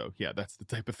 yards. So yeah, that's the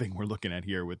type of thing we're looking at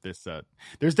here with this.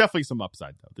 There's definitely some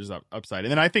upside though. There's upside.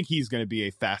 And then I think he's going to be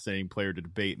a fascinating player to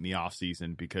debate in the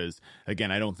offseason because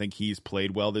again, I don't think he's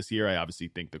played well this year. I obviously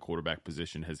think the quarterback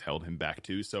position has held him back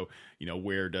too. So,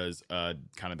 where does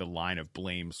kind of the line of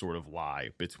blame sort of lie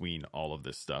between all of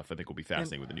this stuff? I think will be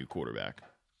fascinating with a new quarterback.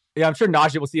 Yeah, I'm sure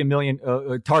Najee will see a million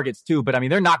targets too, but I mean,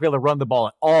 they're not going to run the ball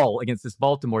at all against this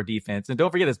Baltimore defense. And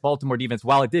don't forget this Baltimore defense,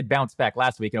 while it did bounce back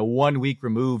last week, 1 week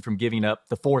removed from giving up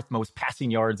the 4th most passing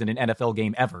yards in an NFL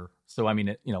game ever. So, I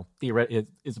mean, theoretically,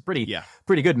 it's a pretty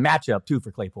good matchup too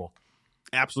for Claypool.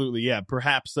 Absolutely, yeah.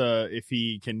 Perhaps if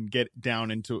he can get down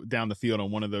the field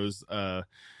on one of those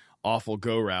awful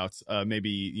go routes.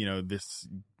 Maybe, this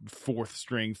fourth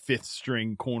string, fifth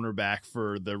string cornerback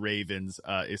for the Ravens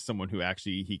is someone who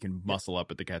actually he can muscle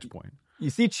up at the catch point. You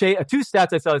see Chase, two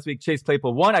stats I saw this week, Chase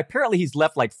Claypool. One, apparently he's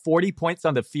left like 40 points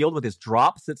on the field with his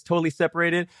drops. It's totally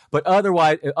separated. But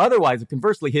otherwise,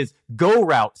 conversely, his go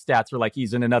route stats are like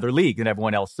he's in another league than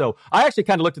everyone else. So I actually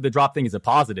kind of looked at the drop thing as a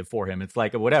positive for him. It's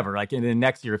like whatever. Like and then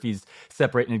next year, if he's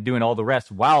separating and doing all the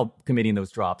rest while committing those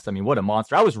drops, I mean, what a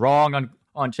monster. I was wrong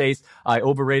on Chase. I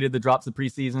overrated the drops of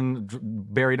preseason,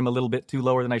 buried him a little bit too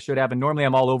lower than I should have. And normally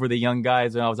I'm all over the young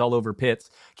guys, and I was all over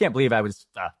Pitts. Can't believe I was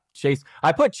Chase.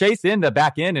 I put Chase in the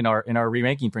back end in our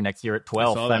re-ranking for next year at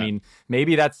 12th. I mean,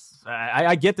 maybe that's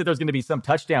I get that there's going to be some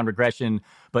touchdown regression,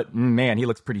 but man, he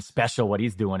looks pretty special what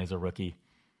he's doing as a rookie.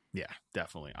 Yeah,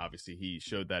 definitely. Obviously, he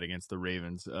showed that against the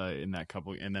Ravens in that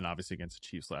couple, and then obviously against the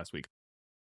Chiefs last week.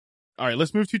 All right,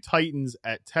 let's move to Titans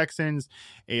at Texans,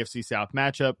 AFC South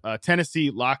matchup.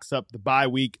 Tennessee locks up the bye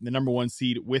week, the number 1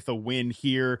 seed with a win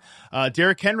here.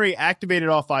 Derrick Henry activated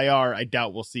off IR. I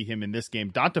doubt we'll see him in this game.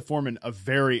 D'Onta Foreman, a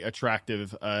very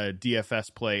attractive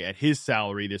DFS play at his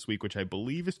salary this week, which I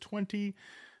believe is $23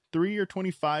 or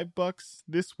 $25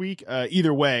 this week.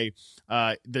 Either way,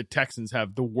 the Texans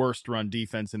have the worst run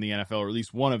defense in the NFL, or at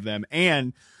least one of them,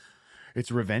 and it's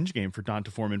a revenge game for D'Onta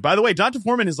Foreman. By the way, D'Onta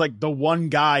Foreman is like the one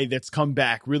guy that's come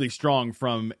back really strong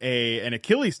from an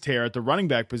Achilles tear at the running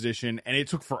back position, and it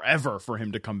took forever for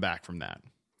him to come back from that.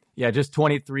 Yeah, just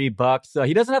 $23.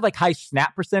 He doesn't have like high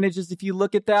snap percentages if you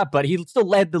look at that, but he still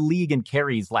led the league in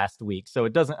carries last week. So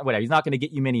it doesn't, whatever. He's not going to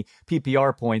get you many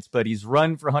PPR points, but he's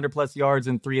run for 100 plus yards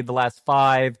in 3 of the last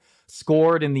 5,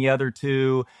 scored in the other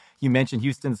 2. You mentioned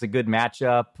Houston's a good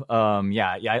matchup.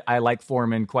 I like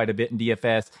Foreman quite a bit in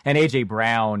DFS, and AJ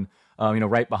Brown,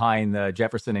 right behind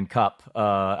Jefferson and Kupp.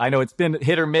 I know it's been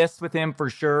hit or miss with him for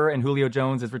sure, and Julio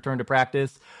Jones has returned to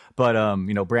practice, but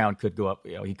Brown could go up.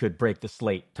 He could break the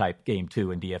slate type game too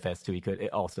in DFS too. He could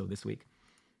also this week.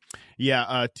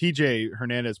 Yeah, TJ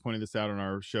Hernandez pointed this out on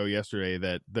our show yesterday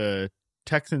that the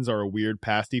Texans are a weird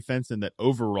pass defense and that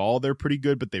overall they're pretty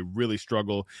good, but they really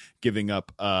struggle giving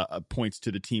up points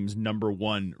to the team's number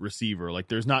 1 receiver. Like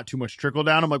there's not too much trickle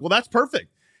down. I'm like, well, that's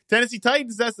perfect. Tennessee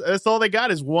Titans, that's all they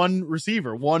got is one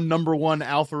receiver, one number 1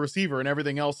 alpha receiver, and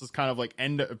everything else is kind of like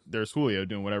there's Julio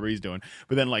doing whatever he's doing,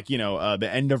 but then the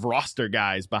end of roster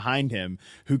guys behind him.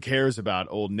 Who cares about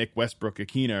old Nick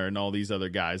Westbrook-Akina and all these other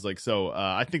guys?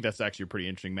 I think that's actually a pretty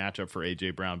interesting matchup for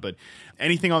AJ Brown. But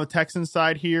anything on the Texans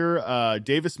side here,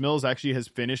 Davis Mills actually has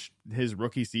finished his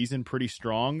rookie season pretty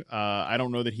strong. I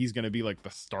don't know that he's going to be like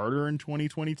the starter in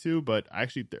 2022, but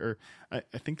actually I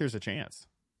think there's a chance.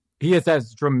 He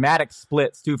has dramatic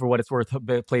splits, too, for what it's worth.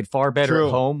 Played far better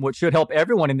at home, which should help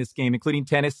everyone in this game, including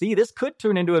Tennessee. This could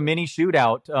turn into a mini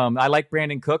shootout. I like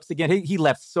Brandon Cooks. Again, he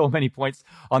left so many points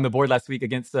on the board last week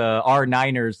against our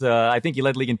Niners. I think he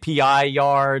led the league in PI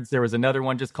yards. There was another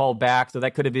one just called back, so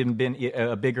that could have even been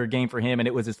a bigger game for him, and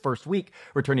it was his first week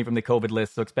returning from the COVID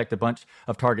list, so expect a bunch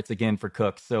of targets again for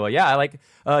Cooks. So, I like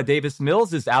Davis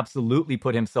Mills has absolutely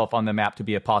put himself on the map to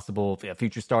be a possible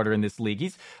future starter in this league.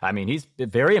 He's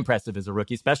very impressive as a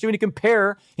rookie, especially when you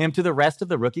compare him to the rest of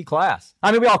the rookie class.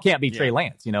 I mean, we all can't be Trey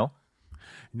Lance,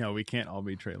 No, we can't all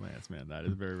be Trey Lance, man. That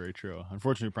is very, very true.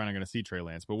 Unfortunately, we're probably not going to see Trey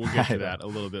Lance, but we'll get to that a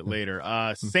little bit later.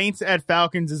 Saints at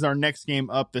Falcons is our next game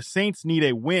up. The Saints need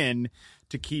a win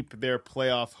to keep their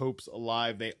playoff hopes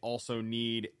alive. They also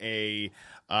need a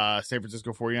San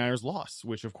Francisco 49ers loss,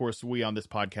 which of course we on this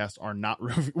podcast are not.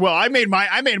 Well, I made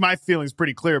my feelings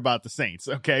pretty clear about the Saints.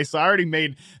 Okay, so I already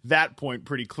made that point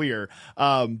pretty clear.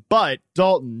 But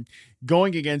Dalton,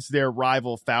 going against their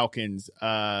rival Falcons,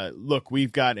 look,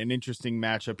 we've got an interesting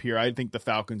matchup here. I think the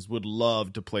Falcons would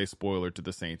love to play spoiler to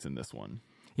the Saints in this one.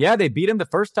 Yeah, they beat them the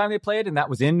first time they played, and that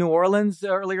was in New Orleans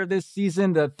earlier this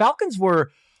season. The Falcons were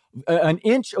an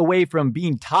inch away from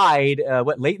being tied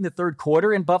late in the third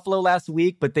quarter in Buffalo last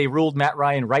week, but they ruled Matt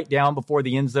Ryan right down before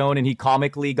the end zone, and he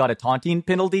comically got a taunting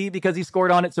penalty because he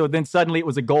scored on it. So then suddenly it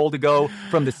was a goal to go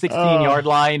from the 16-yard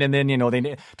line, and then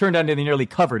they turned out and they nearly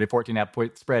covered a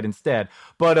 14.5-point spread instead.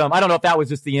 But I don't know if that was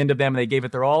just the end of them and they gave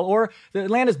it their all, or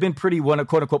Atlanta's been pretty one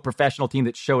quote-unquote professional team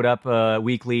that showed up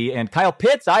weekly. And Kyle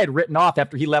Pitts, I had written off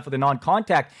after he left with a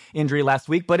non-contact injury last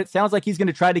week, but it sounds like he's going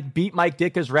to try to beat Mike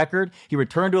Ditka's record. He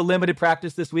returned to to limited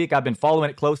practice this week. I've been following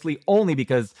it closely only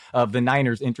because of the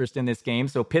Niners' interest in this game.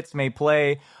 So Pitts may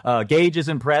play. Gage is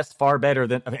impressed, far better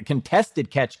than a contested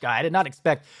catch guy. I did not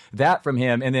expect that from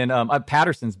him. And then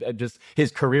Patterson's just,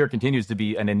 his career continues to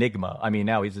be an enigma. I mean,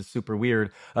 now he's a super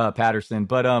weird Patterson.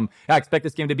 But I expect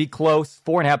this game to be close.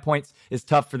 4.5 points is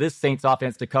tough for this Saints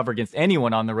offense to cover against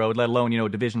anyone on the road, let alone, a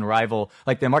division rival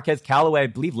like them. Marquez Callaway, I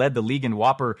believe, led the league in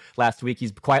Whopper last week.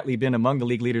 He's quietly been among the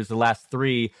league leaders the last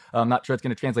 3. I'm not sure it's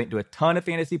going to translate into a ton of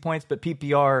fantasy points, but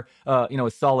PPR,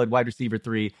 a solid wide receiver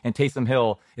 3. And Taysom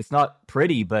Hill, it's not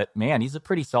pretty, but man, he's a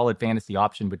pretty solid fantasy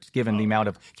option, but given the amount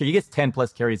of, he gets 10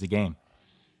 plus carries a game.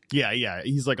 Yeah.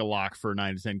 He's like a lock for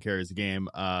 9 to 10 carries a game.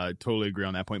 Totally agree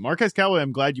on that point. Marquez Callaway,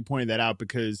 I'm glad you pointed that out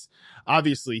because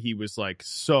obviously he was like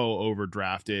so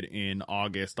overdrafted in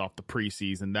August off the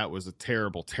preseason. That was a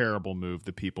terrible, terrible move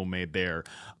that people made there.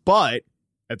 But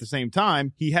at the same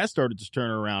time, he has started to turn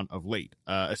around of late,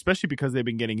 especially because they've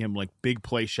been getting him like big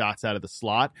play shots out of the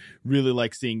slot. Really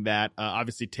like seeing that.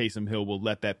 Obviously, Taysom Hill will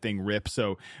let that thing rip,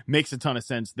 so makes a ton of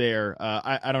sense there.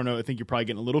 I don't know. I think you're probably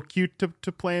getting a little cute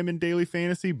to play him in daily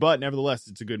fantasy, but nevertheless,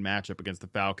 it's a good matchup against the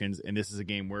Falcons, and this is a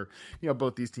game where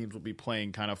both these teams will be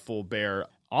playing kind of full bear.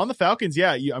 On the Falcons,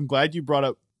 I'm glad you brought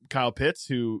up Kyle Pitts,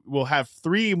 who will have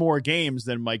 3 more games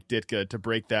than Mike Ditka to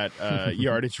break that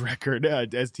yardage record,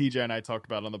 as TJ and I talked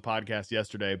about on the podcast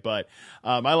yesterday. But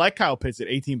I like Kyle Pitts at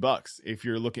 $18. If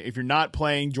you're not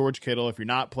playing George Kittle, if you're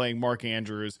not playing Mark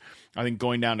Andrews, I think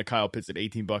going down to Kyle Pitts at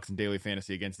 $18 in daily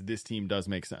fantasy against this team does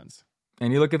make sense.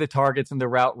 And you look at the targets and the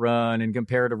route run and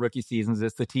compare to rookie seasons, the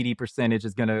TD percentage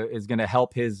is gonna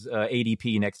help his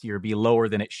ADP next year be lower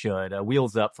than it should.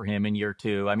 Wheels up for him in year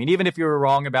 2. I mean, even if you were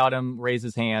wrong about him, raise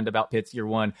his hand about Pitts year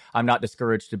 1. I'm not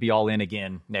discouraged to be all in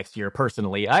again next year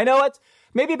personally. I know it's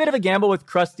maybe a bit of a gamble with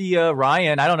Crusty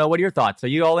Ryan. I don't know. What are your thoughts? Are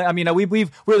you all in? I mean,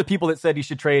 we're the people that said you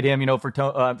should trade him,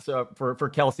 for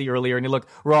Kelsey earlier, and you look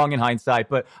wrong in hindsight.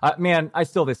 But man, I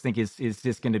still just think is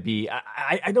just going to be.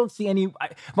 I don't see any.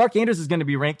 Mark Andrews is going to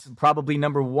be ranked probably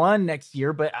number 1 next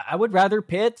year, but I would rather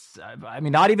Pitts. I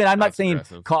mean, not even. I'm not saying.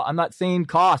 I'm not saying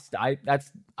cost. I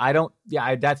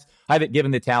haven't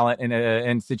given the talent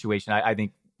and situation. I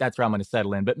think that's where I'm going to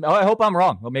settle in. But I hope I'm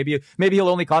wrong. Well, maybe he'll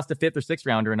only cost a 5th or 6th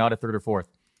rounder and not a 3rd or 4th.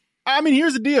 I mean,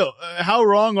 here's the deal. How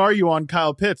wrong are you on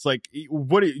Kyle Pitts? Like,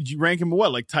 what did you rank him?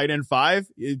 Like tight end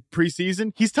 5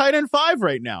 preseason? He's tight end 5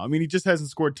 right now. I mean, he just hasn't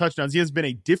scored touchdowns. He has been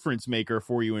a difference maker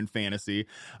for you in fantasy.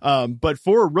 But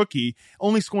for a rookie,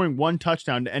 only scoring 1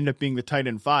 touchdown to end up being the tight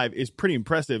end 5 is pretty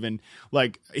impressive. And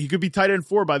like, he could be tight end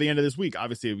 4 by the end of this week.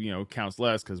 Obviously, counts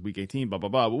less because week 18, blah, blah,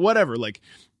 blah. But whatever. Like,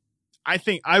 I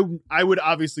think I would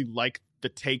obviously like the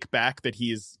take back that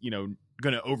he is,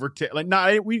 going to overtake. Like,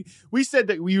 we said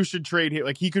that you should trade him.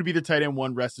 Like, he could be the tight end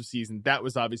 1 rest of season. That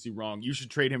was obviously wrong. You should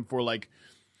trade him for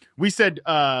we said,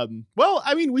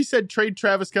 we said trade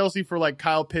Travis Kelce for like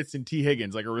Kyle Pitts and T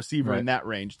Higgins, like a receiver in that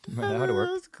range. That would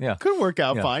work. Yeah. Could work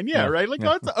out fine. Yeah. Right. Like,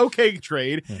 that's an okay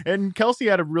trade. Yeah. And Kelce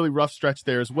had a really rough stretch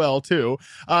there as well, too.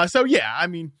 So yeah, I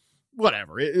mean,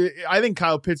 whatever. I think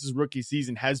Kyle Pitts' rookie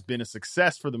season has been a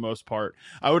success for the most part.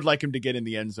 I would like him to get in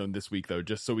the end zone this week, though,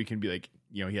 just so we can be like,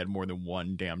 he had more than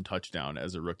 1 damn touchdown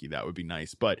as a rookie. That would be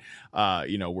nice. But,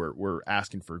 we're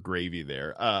asking for gravy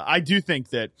there. I do think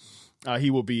that he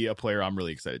will be a player I'm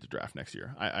really excited to draft next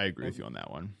year. I agree with you on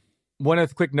that one. One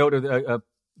other quick note of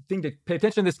thing to pay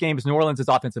attention to this game is New Orleans'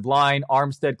 offensive line.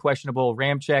 Armstead questionable.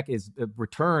 Ramczyk is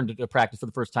returned to practice for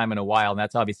the first time in a while, and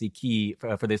that's obviously key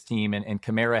for this team. And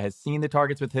Kamara has seen the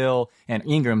targets with Hill, and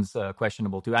Ingram's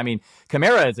questionable too. I mean,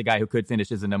 Kamara is a guy who could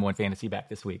finish as the number 1 fantasy back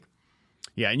this week.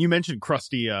 Yeah, and you mentioned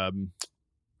crusty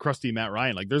Matt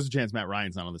Ryan. Like, there's a chance Matt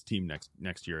Ryan's not on this team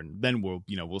next year, and then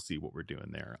we'll see what we're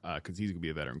doing there because he's gonna be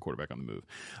a veteran quarterback on the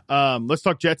move. Let's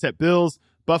talk Jets at Bills.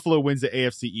 Buffalo wins the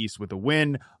AFC East with a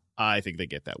win. I think they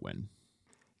get that win.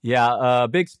 Yeah,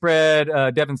 big spread.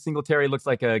 Devin Singletary looks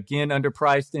like again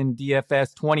underpriced in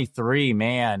DFS 23.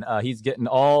 Man, he's getting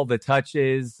all the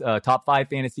touches. Top 5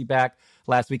 fantasy back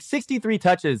last week. 63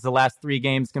 touches the last 3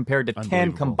 games compared to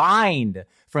 10 combined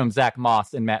from Zach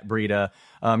Moss and Matt Breida.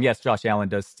 Yes, Josh Allen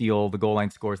does steal the goal line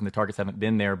scores and the targets haven't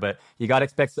been there, but you got to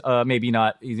expect maybe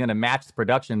not he's going to match the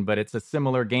production, but it's a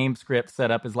similar game script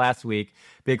setup as last week.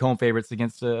 Big home favorites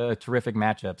against a terrific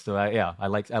matchup. So I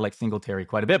like Singletary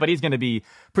quite a bit, but he's going to be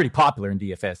pretty popular in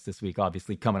DFS this week,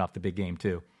 obviously coming off the big game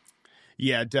too.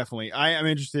 Yeah, definitely. I am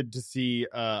interested to see,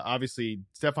 obviously,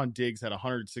 Stephon Diggs had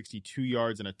 162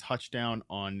 yards and a touchdown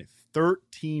on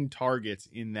 13 targets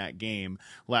in that game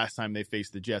last time they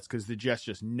faced the Jets, because the Jets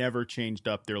just never changed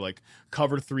up their like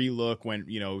cover 3 look when,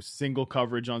 single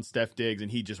coverage on Steph Diggs,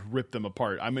 and he just ripped them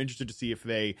apart. I'm interested to see if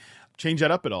they change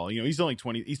that up at all. He's only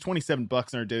he's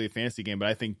 $27 in our daily fantasy game, but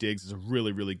I think Diggs is a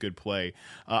really, really good play.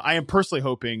 I am personally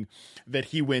hoping that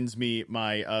he wins me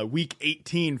my week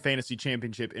 18 fantasy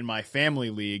championship in my family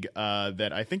league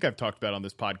that I think I've talked about on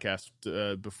this podcast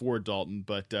before, Dalton,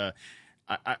 but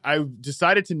I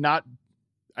decided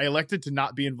I elected to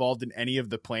not be involved in any of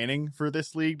the planning for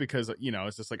this league because,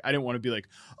 it's just like, I didn't want to be like,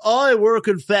 I work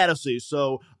in fantasy,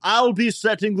 so I'll be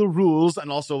setting the rules.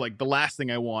 And also, like, the last thing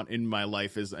I want in my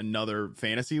life is another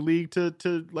fantasy league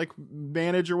to like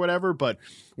manage or whatever. But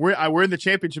we're in the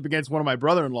championship against one of my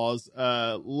brother-in-laws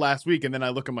last week. And then I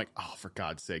look, I'm like, oh, for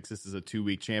God's sakes, this is a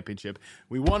 2-week championship.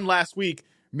 We won last week.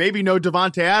 Maybe no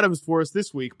Devontae Adams for us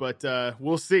this week, but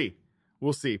we'll see.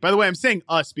 We'll see. By the way, I'm saying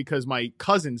us because my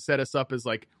cousin set us up as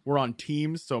like we're on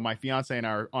teams. So my fiance and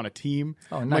I are on a team.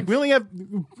 Oh, nice. Like we only have,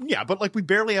 but like we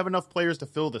barely have enough players to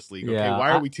fill this league. Okay, yeah, why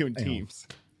are we doing teams?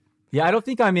 Yeah, I don't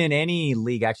think I'm in any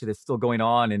league actually that's still going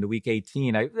on in the week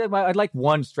 18. I'd like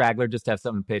one straggler just to have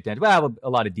something to pay attention. Well, I have a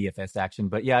lot of DFS action,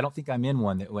 but yeah, I don't think I'm in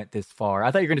one that went this far.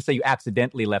 I thought you were going to say you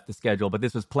accidentally left the schedule, but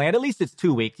this was planned. At least it's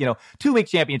 2 weeks. 2-week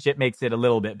championship makes it a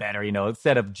little bit better.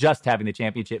 Instead of just having the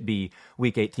championship be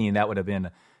week 18, that would have been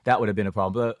a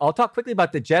problem. But I'll talk quickly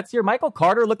about the Jets here. Michael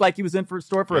Carter looked like he was in for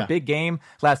a big game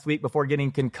last week before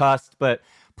getting concussed, but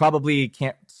probably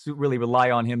can't really rely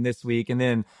on him this week. And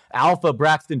then Alpha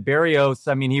Braxton Berrios,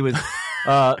 I mean, he was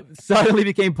suddenly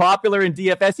became popular in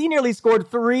DFS. He nearly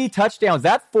scored 3 touchdowns.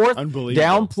 That fourth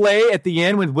down play at the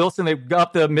end when Wilson they got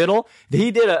up the middle, he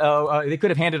did they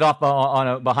could have handed off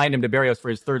behind him to Berrios for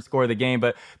his 3rd score of the game.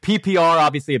 But PPR,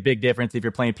 obviously a big difference if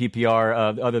you're playing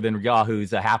PPR other than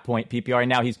Yahoo's a half-point PPR. And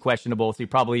now he's questionable, so you're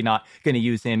probably not going to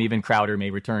use him. Even Crowder may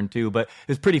return too. But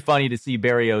it's pretty funny to see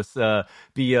Berrios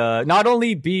be not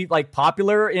only be like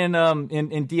popular in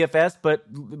DFS, but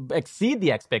exceed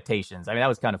the expectations. I mean, that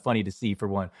was kind of funny to see for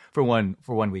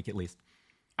one week at least.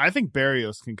 I think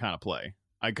Berrios can kind of play.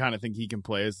 I kind of think he can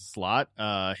play as a slot.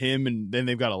 Him, and then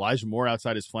they've got Elijah Moore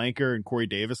outside his flanker, and Corey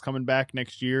Davis coming back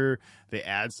next year. They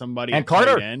add somebody. And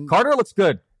Carter looks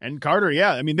good. And Carter,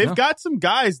 yeah. I mean, they've got some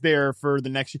guys there for the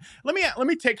next year. Let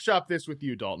me take shop this with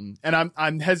you, Dalton. And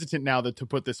I'm hesitant now to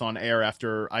put this on air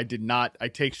after I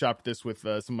take shop this with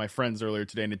some of my friends earlier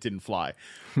today, and it didn't fly.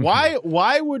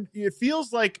 Why would it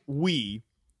feels like we,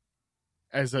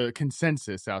 as a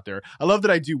consensus out there, I love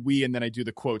that I do we and then I do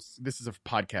the quotes. This is a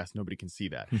podcast. Nobody can see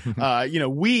that.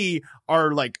 We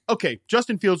are like, okay,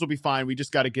 Justin Fields will be fine. We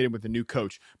just got to get him with a new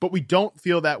coach. But we don't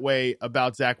feel that way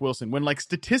about Zach Wilson when, like,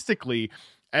 statistically,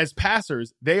 as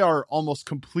passers, they are almost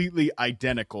completely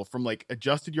identical from like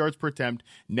adjusted yards per attempt,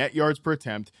 net yards per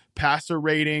attempt, passer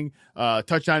rating,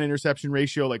 touchdown interception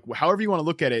ratio, like however you want to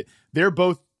look at it. They're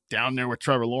both down there with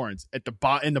Trevor Lawrence at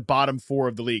in the bottom 4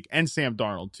 of the league, and Sam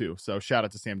Darnold too. So shout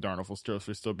out to Sam Darnold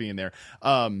for still being there.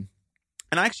 And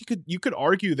actually you could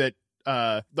argue that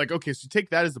so take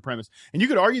that as the premise, and you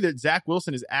could argue that Zach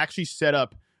Wilson is actually set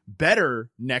up better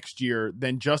next year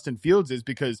than Justin Fields is,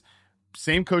 because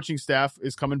same coaching staff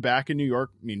is coming back in New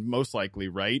York. I mean, most likely,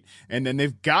 right? And then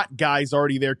they've got guys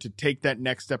already there to take that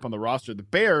next step on the roster. The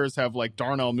Bears have like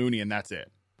Darnell Mooney, and that's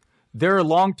it. There are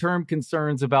long-term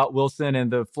concerns about Wilson, and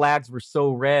the flags were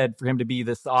so red for him to be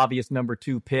this obvious number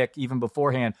 2 pick even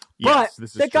beforehand. Yes,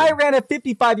 but the guy ran a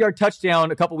 55-yard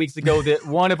touchdown a couple weeks ago that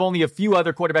one of only a few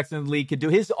other quarterbacks in the league could do.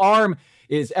 His arm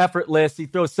is effortless. He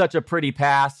throws such a pretty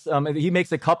pass. He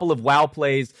makes a couple of wow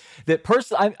plays that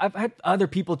personally, I've had other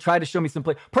people try to show me some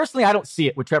play. Personally, I don't see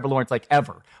it with Trevor Lawrence like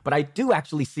ever, but I do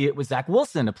actually see it with Zach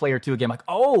Wilson, a play or two again. Like,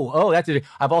 that's it.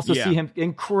 I've also seen him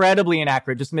incredibly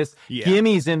inaccurate, just miss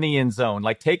gimmies in the end zone,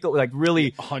 like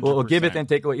really we'll give it then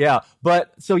take away. Yeah.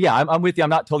 But so I'm with you. I'm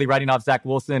not totally writing off Zach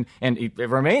Wilson, and it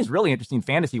remains really interesting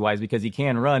fantasy wise because he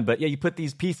can run. But you put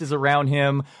these pieces around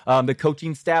him. The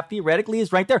coaching staff theoretically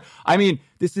is right there. I mean,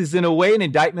 this is in a way an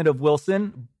indictment of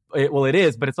Wilson. It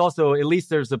is, but it's also, at least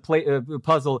there's a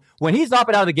puzzle. When he's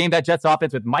opted out of the game, that Jets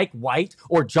offense with Mike White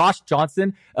or Josh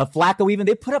Johnson, Flacco even,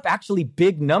 they put up actually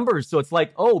big numbers. So it's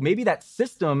like, maybe that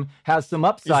system has some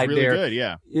upside really there. Good,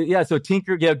 yeah. Yeah, so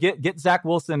tinker, get Zach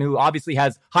Wilson, who obviously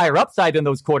has higher upside than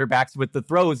those quarterbacks with the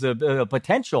throws of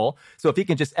potential. So if he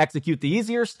can just execute the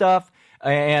easier stuff,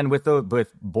 and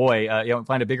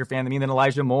find a bigger fan than me than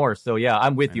Elijah Moore. So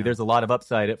I'm with you. There's a lot of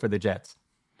upside for the Jets.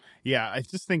 Yeah, I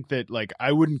just think that like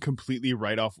I wouldn't completely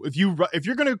write off if you're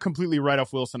going to completely write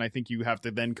off Wilson. I think you have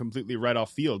to then completely write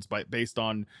off Fields based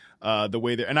on the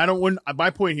way that. And I don't want.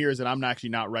 My point here is that I'm actually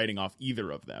not writing off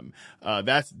either of them.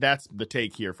 That's the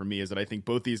take here for me, is that I think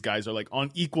both these guys are like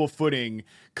on equal footing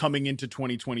coming into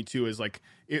 2022. Is like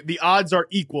the odds are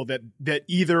equal that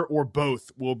either or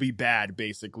both will be bad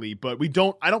basically. But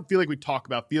I don't feel like we talk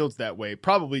about Fields that way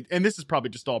probably. And this is probably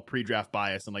just all pre-draft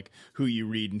bias and like who you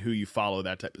read and who you follow,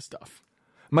 that type of stuff.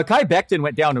 Mekhi Becton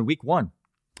went down in week 1.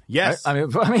 Yes. I mean,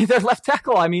 their left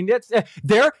tackle. I mean, it's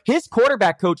his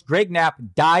quarterback coach, Greg Knapp,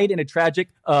 died in a tragic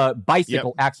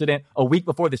bicycle accident a week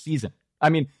before the season. I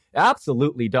mean,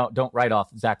 absolutely don't write off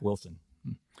Zach Wilson.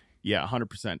 Yeah,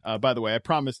 100%. By the way, I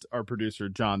promised our producer,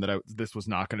 John, that this was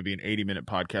not going to be an 80-minute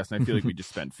podcast, and I feel like we just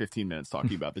spent 15 minutes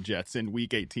talking about the Jets in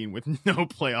Week 18 with no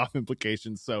playoff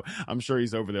implications, so I'm sure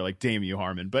he's over there like, damn you,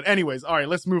 Harmon. But anyways, all right,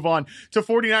 let's move on to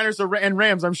 49ers and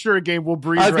Rams. I'm sure a game will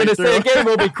breeze right through. I was going to say a game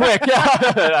will be quick. Yeah.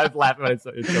 I was laughing when it's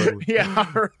totally. Yeah,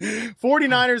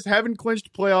 49ers haven't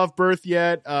clinched playoff berth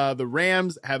yet. The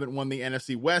Rams haven't won the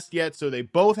NFC West yet, so they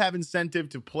both have incentive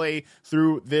to play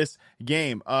through this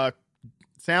game.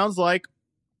 Sounds like,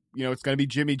 it's going to be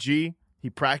Jimmy G. He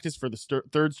practiced for the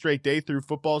third straight day, threw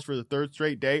footballs for the third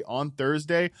straight day on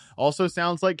Thursday. Also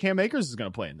sounds like Cam Akers is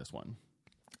going to play in this one.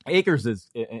 Akers is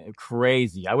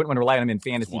crazy. I wouldn't want to rely on him in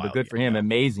fantasy, but good for him.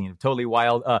 Amazing. Totally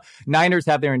wild. Niners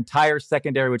have their entire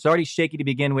secondary, which is already shaky to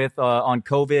begin with on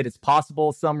COVID. It's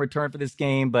possible some return for this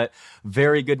game, but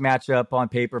very good matchup on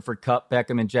paper for Kupp,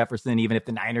 Beckham, and Jefferson, even if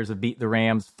the Niners have beat the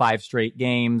Rams 5 straight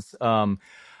games.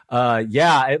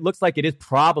 It looks like it is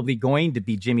probably going to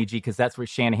be Jimmy G because that's where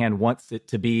Shanahan wants it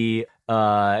to be.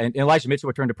 And Elijah Mitchell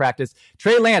returned to practice.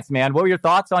 Trey Lance, man, what were your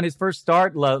thoughts on his first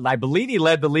start? I believe he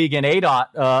led the league in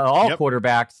ADOT,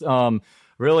 quarterbacks.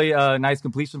 Really nice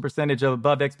completion percentage of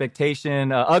above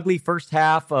expectation. Ugly first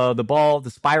half.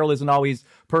 The spiral isn't always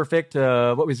perfect.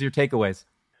 What was your takeaways?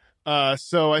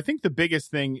 So I think the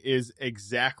biggest thing is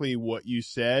exactly what you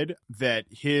said, that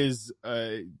his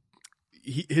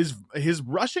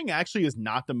rushing actually is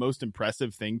not the most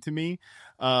impressive thing to me.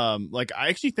 I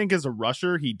actually think as a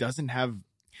rusher, he doesn't have,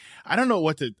 I don't know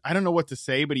what to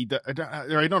say, but I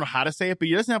don't know how to say it, but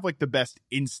he doesn't have like the best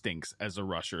instincts as a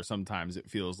rusher. Sometimes it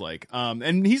feels like,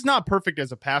 and he's not perfect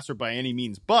as a passer by any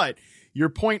means, but your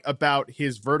point about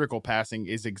his vertical passing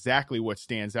is exactly what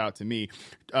stands out to me.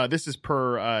 This is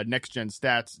per Next Gen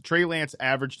Stats. Trey Lance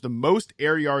averaged the most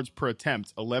air yards per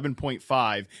attempt,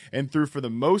 11.5, and threw for the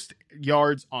most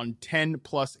yards on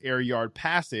 10-plus air yard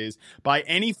passes by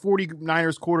any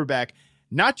 49ers quarterback,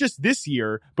 not just this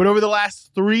year, but over the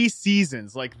last 3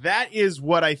 seasons. Like, that is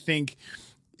what I think.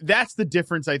 That's the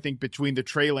difference, I think, between the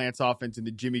Trey Lance offense and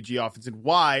the Jimmy G offense, and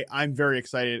why I'm very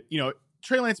excited.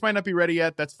 Trey Lance might not be ready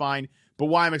yet. That's fine. But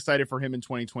why I'm excited for him in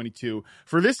 2022.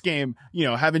 For this game,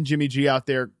 having Jimmy G out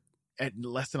there at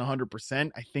less than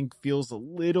 100%, I think feels a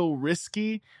little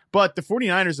risky. But the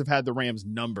 49ers have had the Rams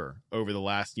number over the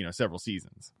last, several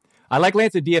seasons. I like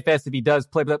Lance at DFS if he does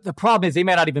play, but the problem is they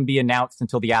may not even be announced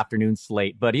until the afternoon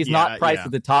slate. But he's not priced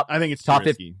at the top. I think it's top too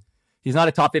risky. He's not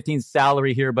a top 15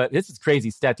 salary here, but this is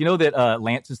crazy stats. You know that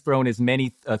Lance has thrown as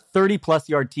many 30-plus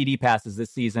yard TD passes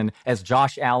this season as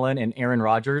Josh Allen and Aaron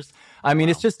Rodgers. I mean,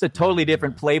 It's just a totally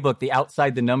different playbook, the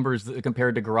outside the numbers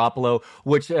compared to Garoppolo,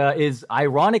 which is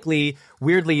ironically,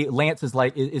 weirdly, Lance is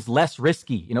less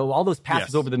risky. All those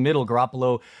passes over the middle,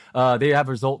 Garoppolo, they have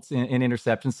results in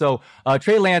interceptions. So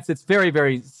Trey Lance, it's very,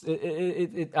 very,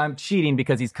 I'm cheating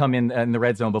because he's come in the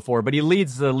red zone before, but he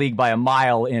leads the league by a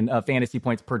mile in fantasy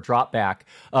points per drop back.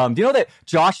 Do you know that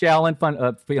Josh Allen, put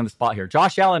you on the spot here,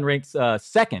 Josh Allen ranks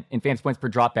second in fantasy points per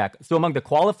drop back. So among the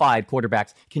qualified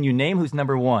quarterbacks, can you name who's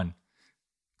number one?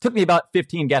 Took me about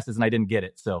 15 guesses and I didn't get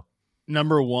it. So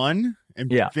number one in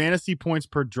fantasy points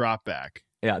per drop back.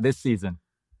 Yeah, this season.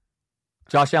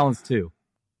 Josh Allen's 2.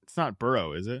 It's not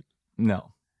Burrow, is it?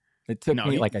 No. It took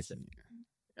me, like I said.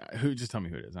 Just tell me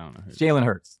who it is. I don't know who it is. Jalen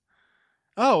Hurts.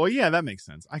 Oh, well, yeah, that makes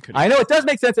sense. I know it does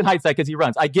make sense in hindsight because he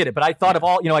runs. I get it, but I thought of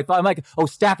all. I'm like,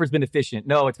 Stafford's been efficient.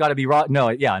 No, it's got to be raw. No,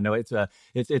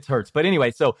 it's Hurts. But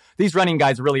anyway, so these running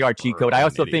guys really are cheat code. I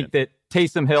also think that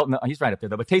Taysom Hill, no, he's right up there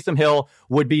though, but Taysom Hill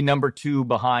would be number 2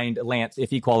 behind Lance if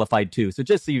he qualified too. So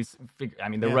just so you figure,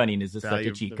 the running is just such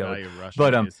a cheat code.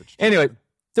 But anyway.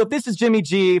 So if this is Jimmy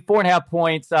G, 4.5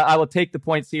 points, I will take the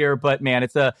points here. But man,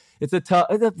 it's a tough.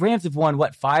 The Rams have won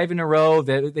 5 in a row.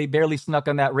 They barely snuck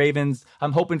on that Ravens.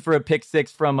 I'm hoping for a pick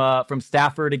 6 from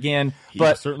Stafford again.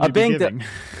 But a banged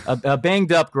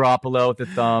up Garoppolo with the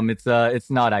thumb. It's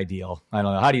not ideal. I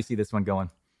don't know. How do you see this one going?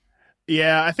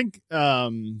 Yeah, I think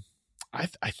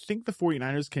I think the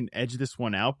 49ers can edge this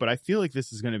one out, but I feel like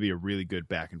this is going to be a really good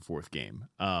back and forth game.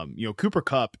 Cooper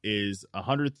Kupp is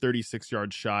 136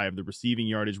 yards shy of the receiving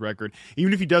yardage record.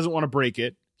 Even if he doesn't want to break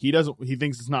it, he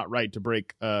thinks it's not right to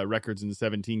break records in the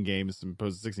 17 games as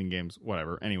opposed to 16 games,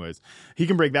 whatever. Anyways, he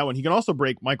can break that one. He can also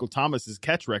break Michael Thomas's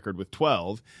catch record with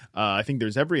 12. I think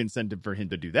there's every incentive for him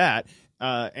to do that.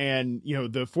 And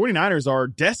the 49ers are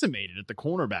decimated at the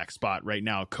cornerback spot right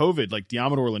now. COVID, like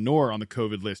Diamador Lenore on the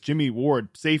COVID list, Jimmy Ward,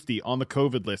 safety on the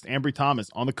COVID list, Ambry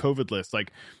Thomas on the COVID list,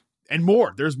 and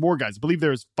more. There's more guys. I believe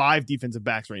there's 5 defensive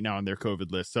backs right now on their COVID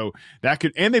list. So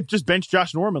and they've just benched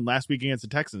Josh Norman last week against the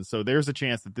Texans. So there's a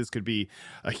chance that this could be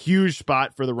a huge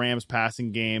spot for the Rams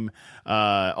passing game.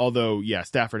 Although,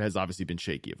 Stafford has obviously been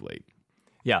shaky of late.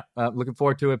 Yeah, looking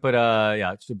forward to it. But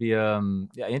it should be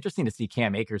interesting to see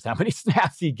Cam Akers, how many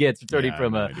snaps he gets returning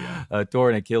from a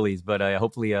torn Achilles. But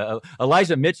hopefully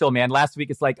Elijah Mitchell, man, last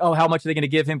week it's like, oh, how much are they going to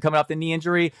give him coming off the knee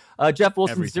injury? Jeff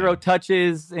Wilson, everything. 0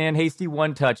 touches, and Hasty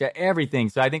 1 touch, everything.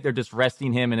 So I think they're just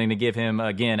resting him and going to give him,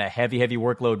 again, a heavy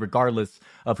workload regardless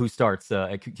of who starts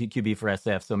at QB for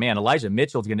SF. So, man, Elijah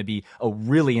Mitchell is going to be a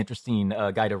really interesting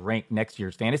guy to rank next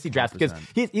year's fantasy draft because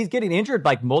he's getting injured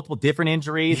like multiple different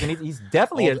injuries, and he's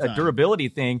definitely a durability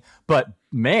thing, but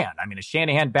man, I mean, a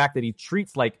Shanahan back that he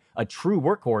treats like a true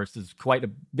workhorse is quite a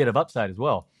bit of upside as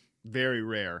well. Very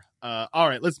rare. All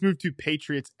right, let's move to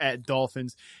Patriots at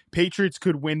Dolphins. Patriots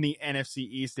could win the NFC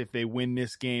East if they win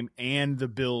this game and the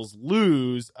Bills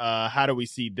lose. How do we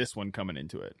see this one coming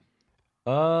into it?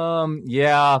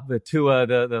 The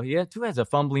Tua has a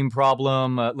fumbling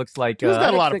problem. Looks like Tua's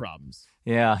got a lot of problems.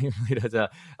 Yeah, he really does.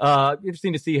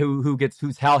 Interesting to see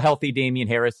how healthy Damian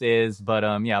Harris is, but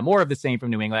more of the same from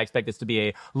New England. I expect this to be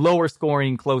a lower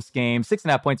scoring, close game.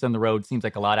 6.5 points on the road seems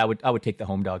like a lot. I would take the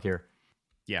home dog here.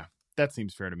 Yeah, that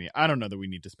seems fair to me. I don't know that we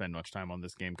need to spend much time on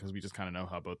this game because we just kind of know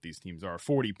how both these teams are.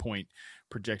 40-point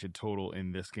projected total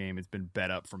in this game. It's been bet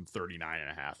up from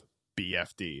 39.5.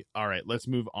 BFD. All right, let's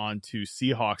move on to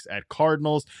Seahawks at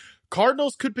Cardinals.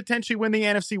 Cardinals could potentially win the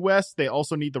NFC West. They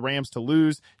also need the Rams to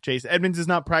lose. Chase Edmonds is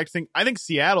not practicing. I think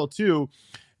Seattle, too,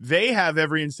 they have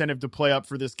every incentive to play up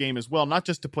for this game as well, not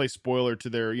just to play spoiler to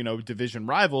their, division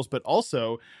rivals, but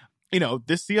also,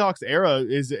 this Seahawks era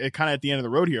is kind of at the end of the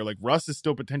road here. Like, Russ is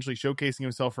still potentially showcasing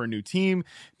himself for a new team.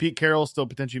 Pete Carroll still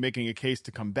potentially making a case to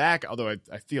come back, although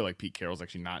I feel like Pete Carroll's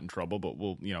actually not in trouble, but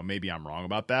maybe I'm wrong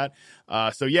about that.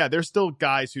 There's still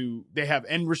guys who they have,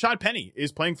 and Rashad Penny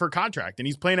is playing for a contract, and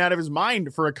he's playing out of his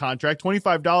mind for a contract.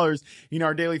 $25 in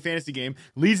our daily fantasy game,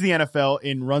 leads the NFL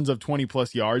in runs of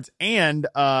 20+ yards, and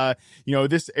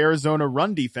this Arizona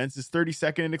run defense is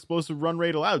 32nd in explosive run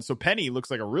rate allowed. So Penny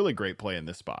looks like a really great play in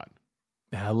this spot.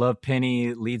 I love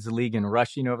Penny, leads the league in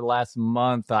rushing over the last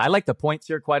month. I like the points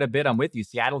here quite a bit. I'm with you.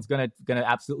 Seattle's gonna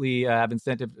absolutely have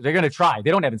incentive. They're gonna try.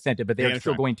 They don't have incentive, but they're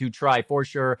still going to try for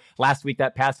sure. Last week,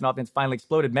 that passing offense finally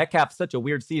exploded. Metcalf, such a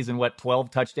weird season.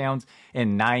 12 touchdowns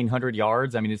and 900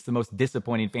 yards. I mean, it's the most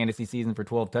disappointing fantasy season for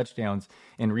 12 touchdowns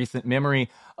in recent memory.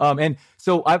 And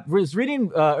so I was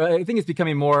reading, I think it's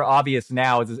becoming more obvious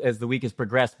now as the week has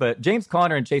progressed, but James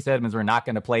Conner and Chase Edmonds are not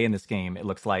going to play in this game, it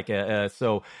looks like.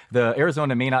 So the Arizona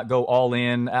may not go all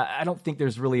in. I don't think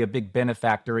there's really a big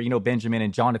benefactor. Benjamin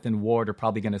and Jonathan Ward are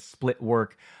probably going to split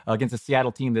work against a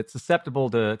Seattle team that's susceptible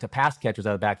to pass catchers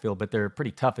out of the backfield, but they're pretty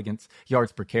tough against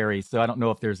yards per carry. So I don't know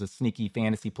if there's a sneaky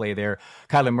fantasy play there.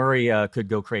 Kyler Murray could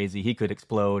go crazy. He could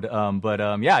explode.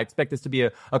 I expect this to be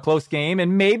a close game,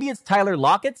 and maybe it's Tyler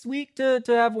Lockett's week to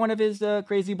have one of his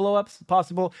crazy blowups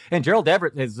possible. And Gerald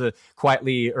Everett has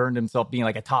quietly earned himself being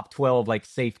like a top 12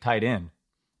 safe tight end.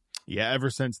 Yeah, ever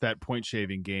since that point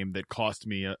shaving game that cost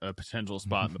me a potential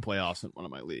spot in the playoffs in one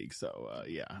of my leagues. So,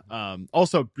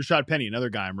 also, Rashad Penny, another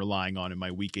guy I'm relying on in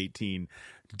my Week 18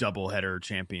 doubleheader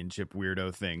championship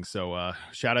weirdo thing. So,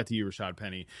 shout out to you, Rashad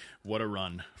Penny. What a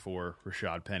run for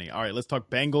Rashad Penny. All right, let's talk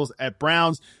Bengals at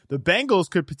Browns. The Bengals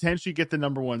could potentially get the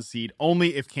number 1 seed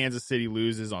only if Kansas City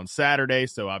loses on Saturday.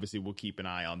 So, obviously, we'll keep an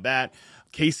eye on that.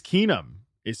 Case Keenum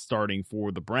is starting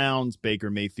for the Browns.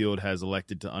 Baker Mayfield has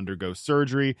elected to undergo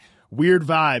surgery. Weird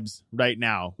vibes right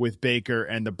now with Baker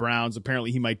and the Browns.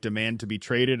 Apparently he might demand to be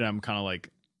traded. And I'm kind of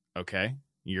like, okay,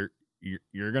 you're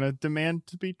going to demand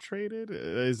to be traded?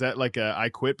 Is that like a I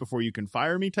quit before you can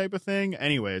fire me type of thing?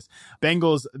 Anyways,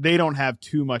 Bengals, they don't have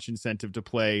too much incentive to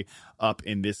play up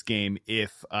in this game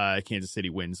if Kansas City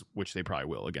wins, which they probably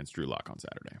will against Drew Lock on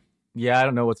Saturday. Yeah, I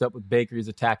don't know what's up with Baker. He's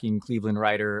attacking Cleveland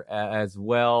Ryder as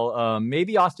well.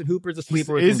 Maybe Austin Hooper's a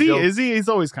sleeper. Is he? He's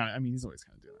always kind of doing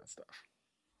that stuff.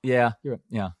 Yeah,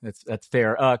 that's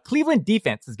fair. Cleveland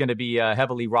defense is going to be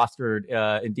heavily rostered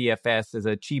in DFS as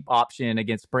a cheap option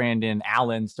against Brandon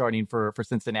Allen starting for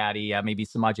Cincinnati. Maybe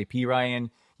Samaje Perine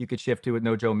you could shift to with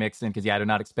no Joe Mixon because, I do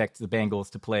not expect the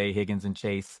Bengals to play Higgins and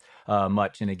Chase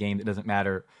much in a game that doesn't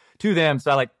matter to them.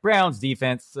 So I like Browns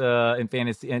defense in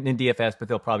fantasy and in DFS, but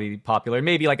they'll probably be popular. And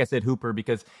maybe, like I said, Hooper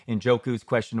because Njoku's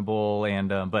questionable, and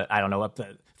but I don't know, up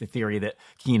to the theory that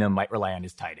Keenum might rely on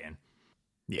his tight end.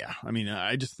 Yeah, I mean,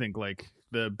 I just think like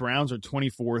the Browns are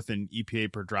 24th in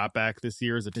EPA per dropback this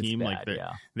year as a team. Bad,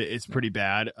 it's pretty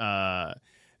bad.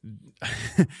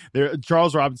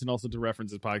 Charles Robinson, also to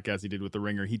reference his podcast he did with The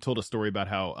Ringer, he told a story about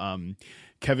how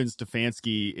Kevin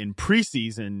Stefanski in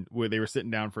preseason, where they were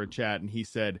sitting down for a chat, and he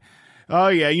said, "Oh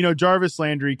yeah, Jarvis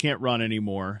Landry can't run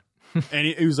anymore." And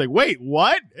he was like, "Wait,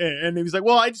 what?" And he was like,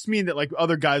 "Well, I just mean that like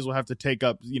other guys will have to take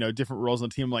up different roles on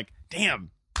the team." I'm like,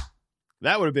 damn.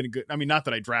 That would have been a good. I mean, not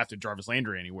that I drafted Jarvis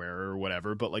Landry anywhere or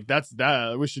whatever, but like that's that.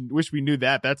 I wish we knew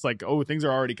that. That's like, oh, things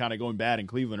are already kind of going bad in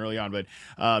Cleveland early on. But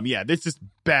yeah, this is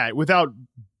bad. Without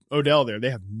Odell there,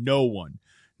 they have no one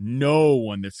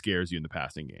that scares you in the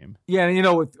passing game. Yeah,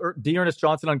 and with Dearness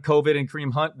Johnson on COVID and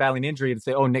Kareem Hunt battling injury, to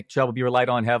say, oh, Nick Chubb will be relied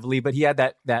on heavily, but he had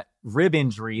that rib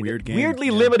injury that weirdly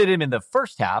limited him in the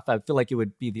first half. I feel like it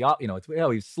would be the he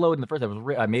was slowed in the first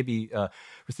half. Maybe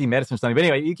receive medicine or something. But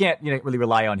anyway, you can't really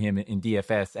rely on him in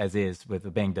DFS as is with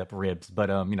the banged up ribs. But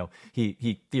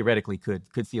he theoretically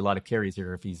could see a lot of carries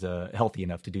here if he's healthy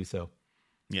enough to do so.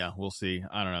 Yeah, we'll see.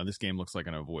 I don't know. This game looks like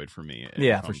an avoid for me.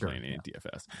 Yeah, for sure. In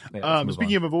DFS.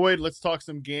 Speaking of avoid, let's talk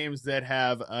some games that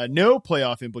have no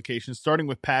playoff implications, starting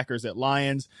with Packers at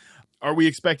Lions. Are we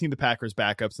expecting the Packers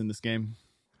backups in this game?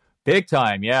 Big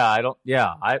time.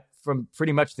 I from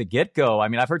pretty much the get-go. I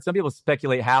mean, I've heard some people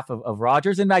speculate half of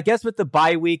Rodgers, and I guess with the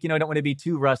bye week, I don't want to be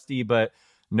too rusty, but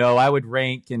no, I would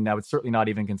rank, and I would certainly not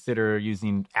even consider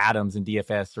using Adams in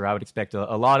DFS, or I would expect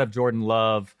a lot of Jordan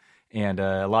Love and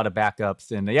a lot of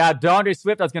backups. And DeAndre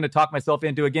Swift, I was going to talk myself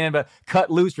into again, but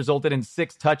cut loose resulted in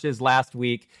 6 touches last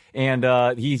week. And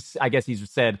he's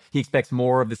said he expects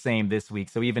more of the same this week.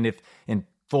 So even if in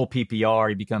full PPR,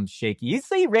 he becomes shaky.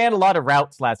 He ran a lot of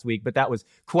routes last week, but that was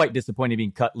quite disappointing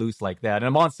being cut loose like that. And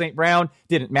Amon St. Brown,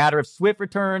 didn't matter if Swift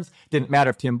returns, didn't matter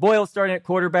if Tim Boyle starting at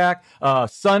quarterback.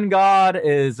 Sun God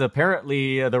is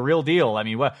apparently the real deal. I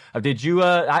mean, what did you?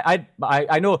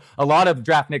 I know a lot of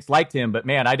draftniks liked him, but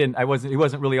man, he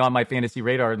wasn't really on my fantasy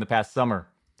radar in the past summer.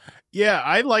 Yeah,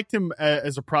 I liked him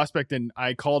as a prospect, and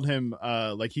I called him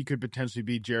like he could potentially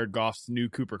be Jared Goff's new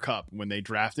Cooper Kupp when they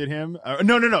drafted him.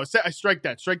 No. I strike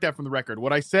that from the record.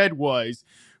 What I said was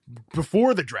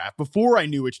before the draft, before I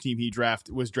knew which team he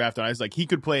was drafted, I was like, he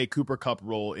could play a Cooper Kupp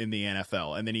role in the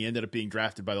NFL. And then he ended up being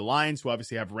drafted by the Lions, who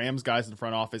obviously have Rams guys in the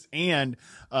front office, and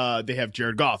they have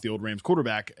Jared Goff, the old Rams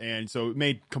quarterback. And so it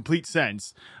made complete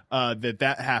sense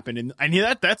that happened.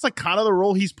 And that's like kind of the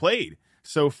role he's played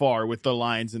so far with the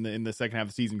Lions in the second half of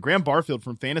the season. Graham Barfield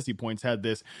from Fantasy Points had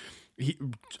this.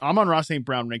 Amon-Ra St.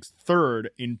 Brown ranks 3rd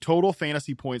in total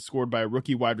fantasy points scored by a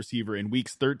rookie wide receiver in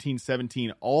weeks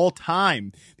 13-17 all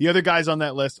time. The other guys on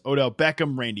that list, Odell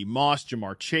Beckham, Randy Moss,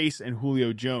 Jamar Chase, and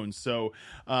Julio Jones. So,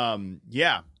 I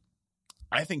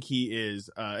think he is.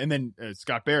 And then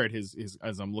Scott Barrett, his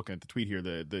as I'm looking at the tweet here,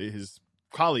 his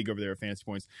colleague over there at Fantasy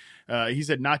Points, he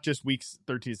said not just weeks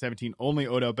 13-17, only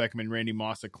Odell Beckham and Randy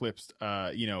Moss eclipsed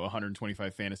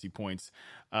 125 fantasy points,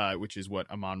 which is what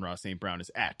Amon-Ra St. Brown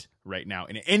is at right now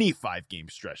in any 5-game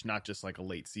stretch, not just like a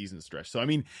late season stretch. So I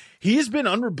mean, he has been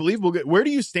unbelievable good. Where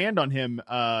do you stand on him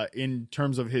in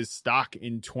terms of his stock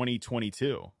in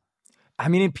 2022? I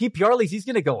mean, in PPR leagues, he's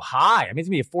going to go high. I mean, it's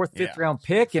going to be a 4th, 5th round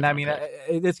pick. And I mean,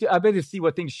 I bet to see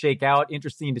what things shake out.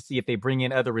 Interesting to see if they bring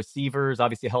in other receivers,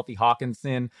 obviously a healthy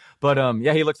Hawkinson. But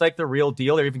he looks like the real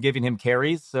deal. They're even giving him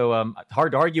carries. So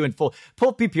hard to argue in full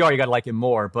PPR. You got to like him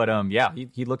more. But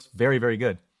he looks very, very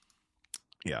good.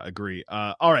 Yeah, agree.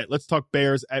 All right, let's talk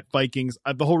Bears at Vikings.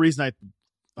 The whole reason I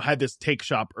had this take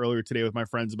shop earlier today with my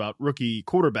friends about rookie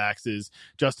quarterbacks is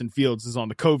Justin Fields is on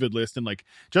the COVID list. And like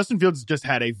Justin Fields just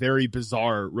had a very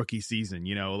bizarre rookie season,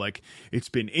 like it's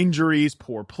been injuries,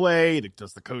 poor play.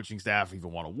 Does the coaching staff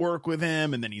even want to work with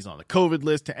him? And then he's on the COVID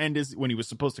list to end when he was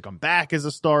supposed to come back as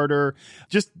a starter.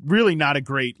 Just really not a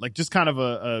great, like just kind of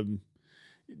a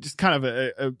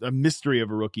mystery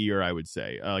of a rookie year, I would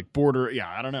say. I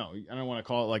don't know. I don't want to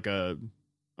call it like a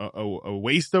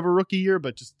waste of a rookie year,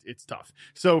 but just it's tough.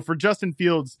 So for Justin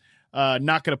Fields,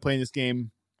 not going to play in this game.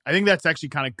 I think that's actually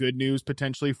kind of good news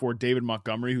potentially for David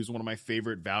Montgomery, who's one of my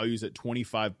favorite values at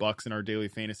 $25 in our daily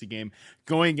fantasy game,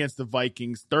 going against the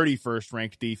Vikings 31st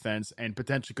ranked defense, and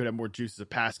potentially could have more juice as a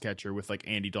pass catcher with like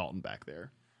Andy Dalton back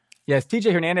there. Yes,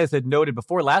 TJ Hernandez had noted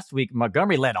before last week,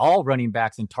 Montgomery led all running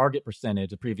backs in target percentage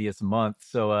the previous month.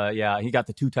 So, he got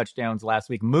the 2 touchdowns last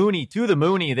week. Mooney to the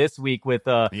Mooney this week with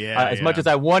as much as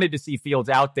I wanted to see Fields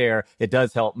out there, it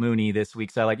does help Mooney this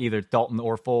week. So I like either Dalton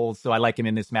or Foles. So I like him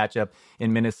in this matchup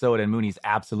in Minnesota. And Mooney's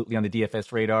absolutely on the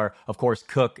DFS radar. Of course,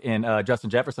 Cook and Justin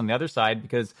Jefferson on the other side,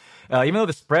 because even though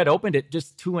the spread opened at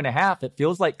just 2.5, it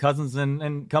feels like Cousins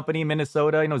and company in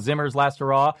Minnesota, Zimmer's last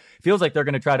hurrah, feels like they're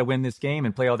going to try to win this game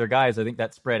and play all their guys. I think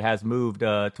that spread has moved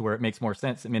to where it makes more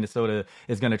sense that Minnesota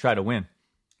is going to try to win.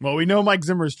 Well, we know Mike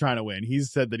Zimmer's trying to win. He's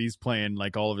said that he's playing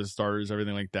like all of his starters,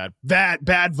 everything like that. Bad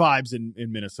vibes in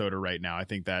Minnesota right now. I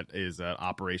think that is an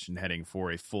operation heading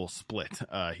for a full split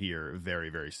here very,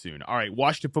 very soon. All right,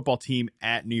 Washington football team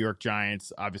at New York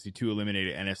Giants. Obviously, 2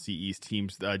 eliminated NFC East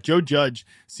teams. Joe Judge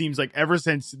seems like ever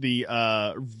since the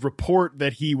report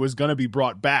that he was going to be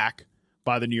brought back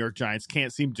by the New York Giants,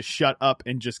 can't seem to shut up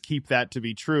and just keep that to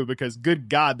be true, because good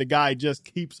God, the guy just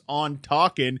keeps on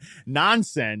talking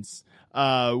nonsense.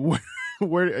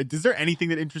 Is there anything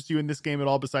that interests you in this game at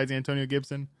all besides Antonio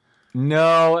Gibson?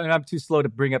 No, and I'm too slow to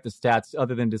bring up the stats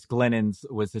other than just Glennon's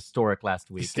was historic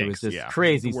last week. It was just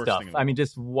crazy stuff. I mean,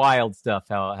 just wild stuff,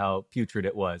 how putrid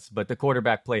it was. But the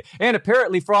quarterback play, and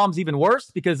apparently Fromm's even worse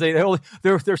because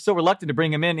they're so reluctant to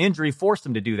bring him in. Injury forced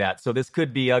him to do that. So this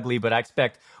could be ugly, but I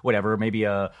expect maybe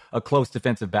a close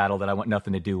defensive battle that I want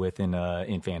nothing to do with in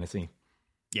fantasy.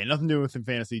 Yeah, nothing to do with in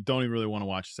fantasy. Don't even really want to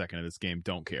watch a second of this game.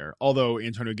 Don't care. Although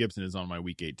Antonio Gibson is on my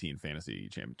Week 18 fantasy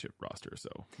championship roster, so.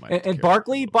 And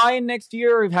Barkley buying next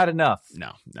year, or you've had enough?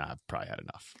 No, I've probably had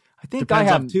enough. I think I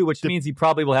have too, which means he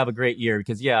probably will have a great year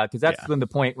because that's when the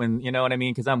point when, you know what I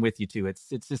mean? Because I'm with you too. It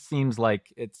just seems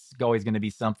like it's always going to be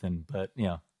something, but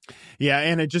yeah. Yeah,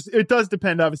 and it does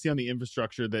depend obviously on the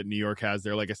infrastructure that New York has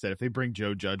there. Like I said, if they bring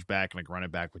Joe Judge back and like run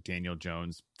it back with Daniel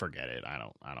Jones, forget it. I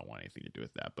don't want anything to do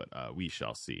with that, but we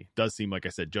shall see. Does seem like I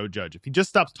said, Joe Judge, if he just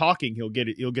stops talking, he'll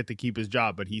get to keep his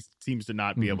job, but he seems to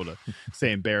not be able to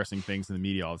say embarrassing things in the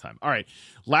media all the time. All right,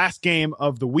 last game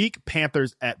of the week,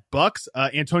 Panthers at Bucks.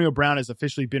 Antonio Brown has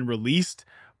officially been released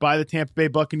by the Tampa Bay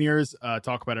Buccaneers.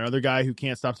 Talk about another guy who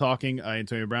can't stop talking.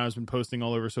 Antonio Brown has been posting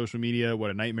all over social media what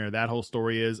a nightmare that whole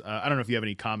story is. I don't know if you have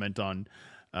any comment on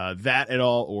that at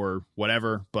all or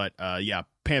whatever, but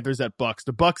Panthers at Bucks.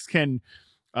 The Bucks can,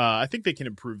 I think they can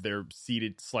improve their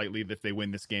seeded slightly if they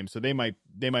win this game. So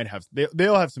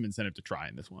they'll have some incentive to try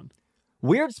in this one.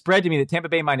 Weird spread to me that Tampa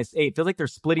Bay -8 feels like they're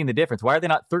splitting the difference. Why are they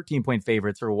not 13-point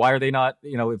favorites, or why are they not?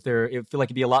 It feel like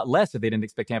it'd be a lot less if they didn't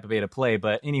expect Tampa Bay to play.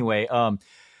 But anyway,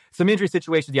 some injury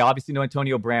situations. Yeah, obviously no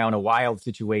Antonio Brown, a wild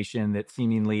situation that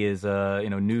seemingly is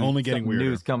news only getting weirder.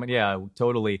 News coming. Yeah,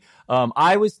 totally.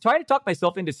 I was trying to talk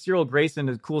myself into Cyril Grayson,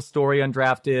 a cool story,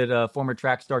 undrafted former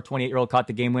track star, 28-year-old, caught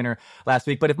the game winner last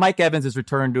week. But if Mike Evans is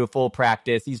returned to a full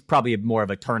practice, he's probably more of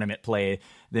a tournament play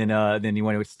than you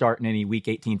want to start in any Week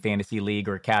 18 fantasy league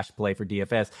or cash play for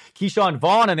DFS. Keyshawn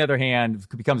Vaughn, on the other hand,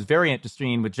 becomes very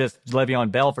interesting with just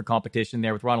Le'Veon Bell for competition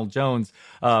there with Ronald Jones,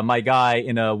 my guy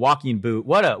in a walking boot.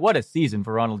 What a season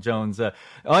for Ronald Jones.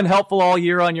 Unhelpful all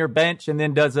year on your bench, and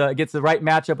then gets the right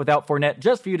matchup without Fournette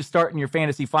just for you to start in your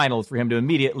fantasy finals for him to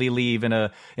immediately leave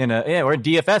or in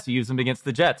DFS you use him against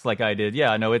the Jets like I did.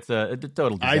 Yeah, no, it's a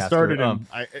total disaster. I started him.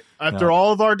 After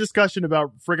all of our discussion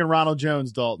about friggin' Ronald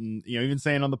Jones, Dalton, even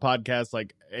saying on the podcast,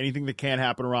 like anything that can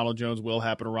happen to Ronald Jones will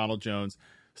happen to Ronald Jones.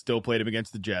 Still played him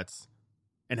against the Jets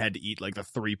and had to eat like the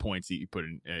 3 points he put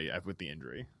in with the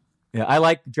injury. Yeah, I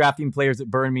like drafting players that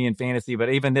burn me in fantasy, but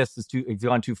even this is it's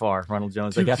gone too far. Ronald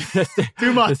Jones, I guess.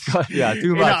 Too much.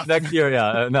 Too much. Next year,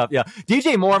 enough. Yeah.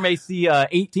 DJ Moore may see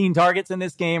 18 targets in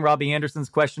this game. Robbie Anderson's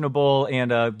questionable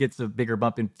and gets a bigger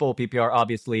bump in full PPR.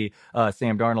 Obviously,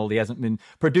 Sam Darnold, he hasn't been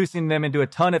producing them into a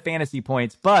ton of fantasy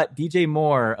points, but DJ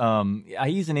Moore,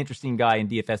 he's an interesting guy in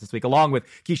DFS this week, along with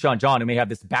Keyshawn John, who may have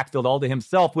this backfield all to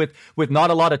himself with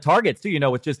not a lot of targets too,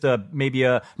 with just maybe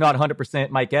not 100%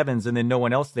 Mike Evans and then no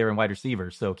one else there in wide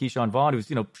receivers. So Keyshawn Vaughn,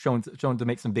 who's shown to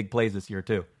make some big plays this year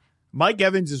too. Mike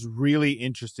Evans is really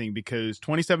interesting because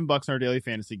 $27 in our daily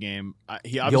fantasy game.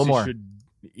 He obviously should.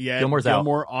 Yeah,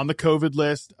 Gilmore on the COVID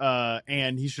list,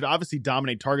 and he should obviously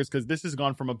dominate targets because this has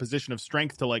gone from a position of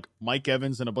strength to like Mike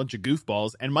Evans and a bunch of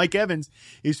goofballs. And Mike Evans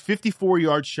is 54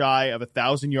 yards shy of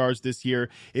 1,000 yards this year.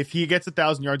 If he gets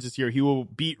 1,000 yards this year, he will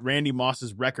beat Randy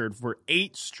Moss's record for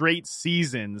 8 straight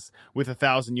seasons with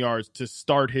 1,000 yards to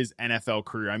start his NFL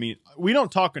career. I mean, we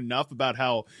don't talk enough about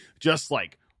how just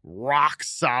like rock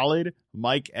solid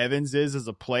Mike Evans is as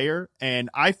a player, and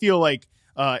I feel like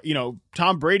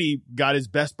Tom Brady got his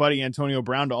best buddy Antonio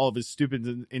Brown to all of his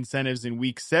stupid incentives in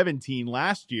week 17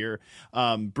 last year.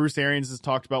 Bruce Arians has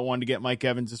talked about wanting to get Mike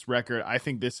Evans this record. I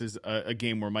think this is a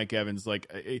game where Mike Evans,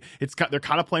 they're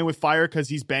kind of playing with fire because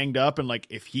he's banged up, and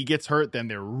if he gets hurt, then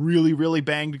they're really, really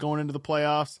banged going into the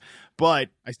playoffs. But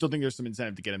I still think there's some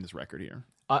incentive to get him this record here.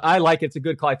 I like it. It's a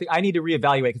good call. I think I need to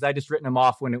reevaluate because I just written him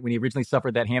off when he originally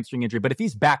suffered that hamstring injury. But if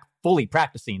he's back fully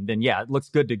practicing, then yeah, it looks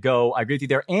good to go. I agree with you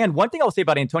there. And one thing I'll say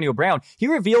about Antonio Brown, he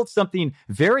revealed something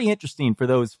very interesting for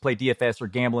those who play DFS or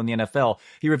gamble in the NFL.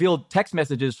 He revealed text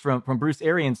messages from Bruce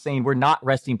Arians saying we're not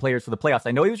resting players for the playoffs.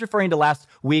 I know he was referring to last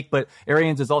week, but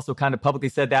Arians has also kind of publicly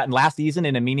said that. And last season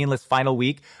in a meaningless final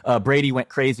week, Brady went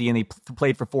crazy and he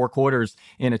played for 4 quarters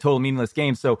in a total meaningless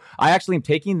game. So I actually am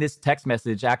taking this text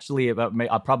message. Actually,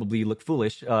 I'll probably look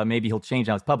foolish. Maybe he'll change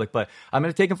now it's public, but I'm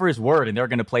going to take him for his word, and they're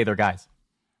going to play their guys.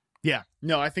 Yeah,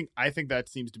 no, I think that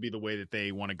seems to be the way that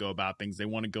they want to go about things. They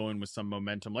want to go in with some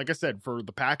momentum. Like I said, for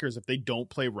the Packers, if they don't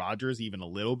play Rodgers even a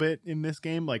little bit in this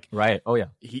game, right, oh yeah,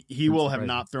 he will have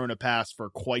not thrown a pass for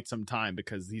quite some time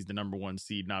because he's the number 1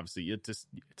 seed, and obviously it's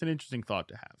an interesting thought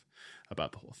to have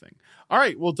about the whole thing. All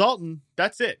right, well, Dalton,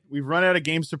 that's it. We've run out of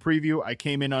games to preview. I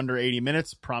came in under 80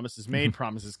 minutes. Promises made,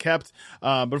 promises kept.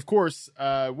 But of course,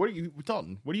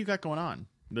 Dalton? What do you got going on?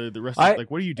 The rest of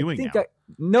what are you doing now?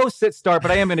 No sit start,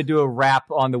 but I am going to do a wrap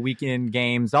on the weekend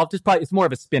games. I'll just it's more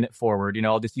of a spin it forward.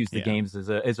 I'll just use the games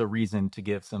as a reason to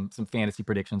give some fantasy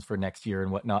predictions for next year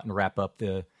and whatnot, and wrap up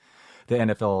the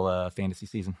NFL fantasy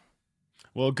season.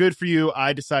 Well, good for you.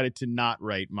 I decided to not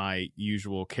write my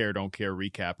usual care don't care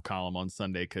recap column on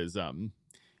Sunday because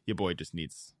your boy just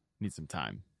needs some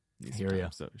time.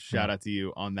 So shout out to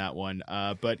you on that one.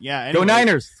 But yeah, anyway.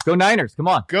 Go Niners. Come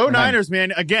on. Go Niners,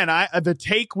 man. Again, the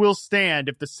take will stand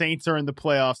if the Saints are in the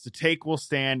playoffs. The take will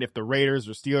stand if the Raiders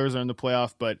or Steelers are in the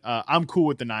playoffs. But I'm cool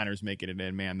with the Niners making it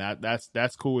in, man.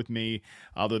 That's cool with me.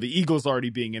 Although the Eagles already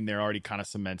being in there already kind of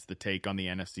cements the take on the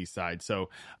NFC side. So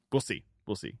we'll see.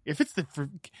 If it's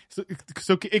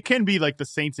so it can be like the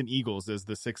Saints and Eagles as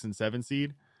the 6 and 7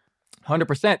 seed.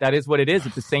 100%. That is what it is.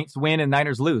 If the Saints win and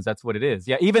Niners lose, that's what it is.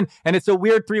 Yeah, and it's a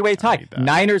weird 3-way tie.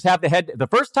 Niners have the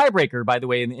first tiebreaker, by the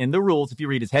way, in the rules, if you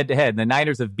read, is head-to-head. The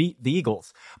Niners have beat the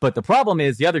Eagles. But the problem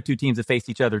is the other 2 teams have faced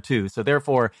each other too. So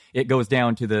therefore, it goes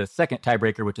down to the second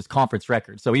tiebreaker, which is conference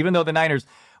record. So even though the Niners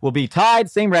will be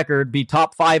tied, same record, be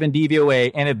top 5 in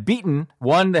DVOA, and have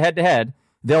won the head-to-head,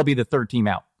 they'll be the 3rd team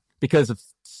out because of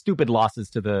stupid losses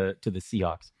to the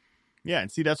Seahawks. Yeah,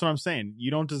 and see, that's what I'm saying. You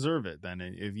don't deserve it then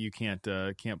if you can't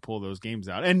pull those games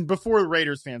out. And before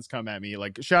Raiders fans come at me,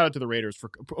 shout out to the Raiders for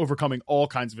overcoming all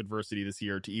kinds of adversity this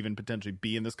year to even potentially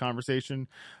be in this conversation.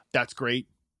 That's great.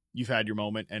 You've had your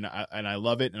moment, and I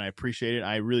love it, and I appreciate it.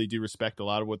 I really do respect a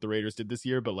lot of what the Raiders did this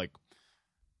year, but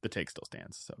the take still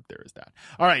stands. So there is that.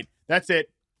 All right, that's it.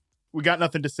 We got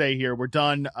nothing to say here. We're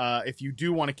done. If you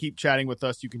do want to keep chatting with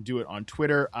us, you can do it on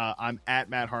Twitter. I'm at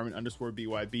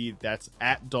 @MattHarmon_BYB. That's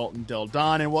at Dalton Del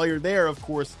Don. And while you're there, of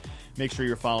course, make sure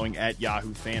you're following at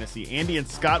Yahoo Fantasy. Andy and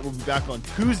Scott will be back on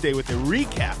Tuesday with a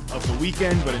recap of the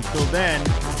weekend. But until then,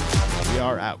 we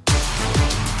are out.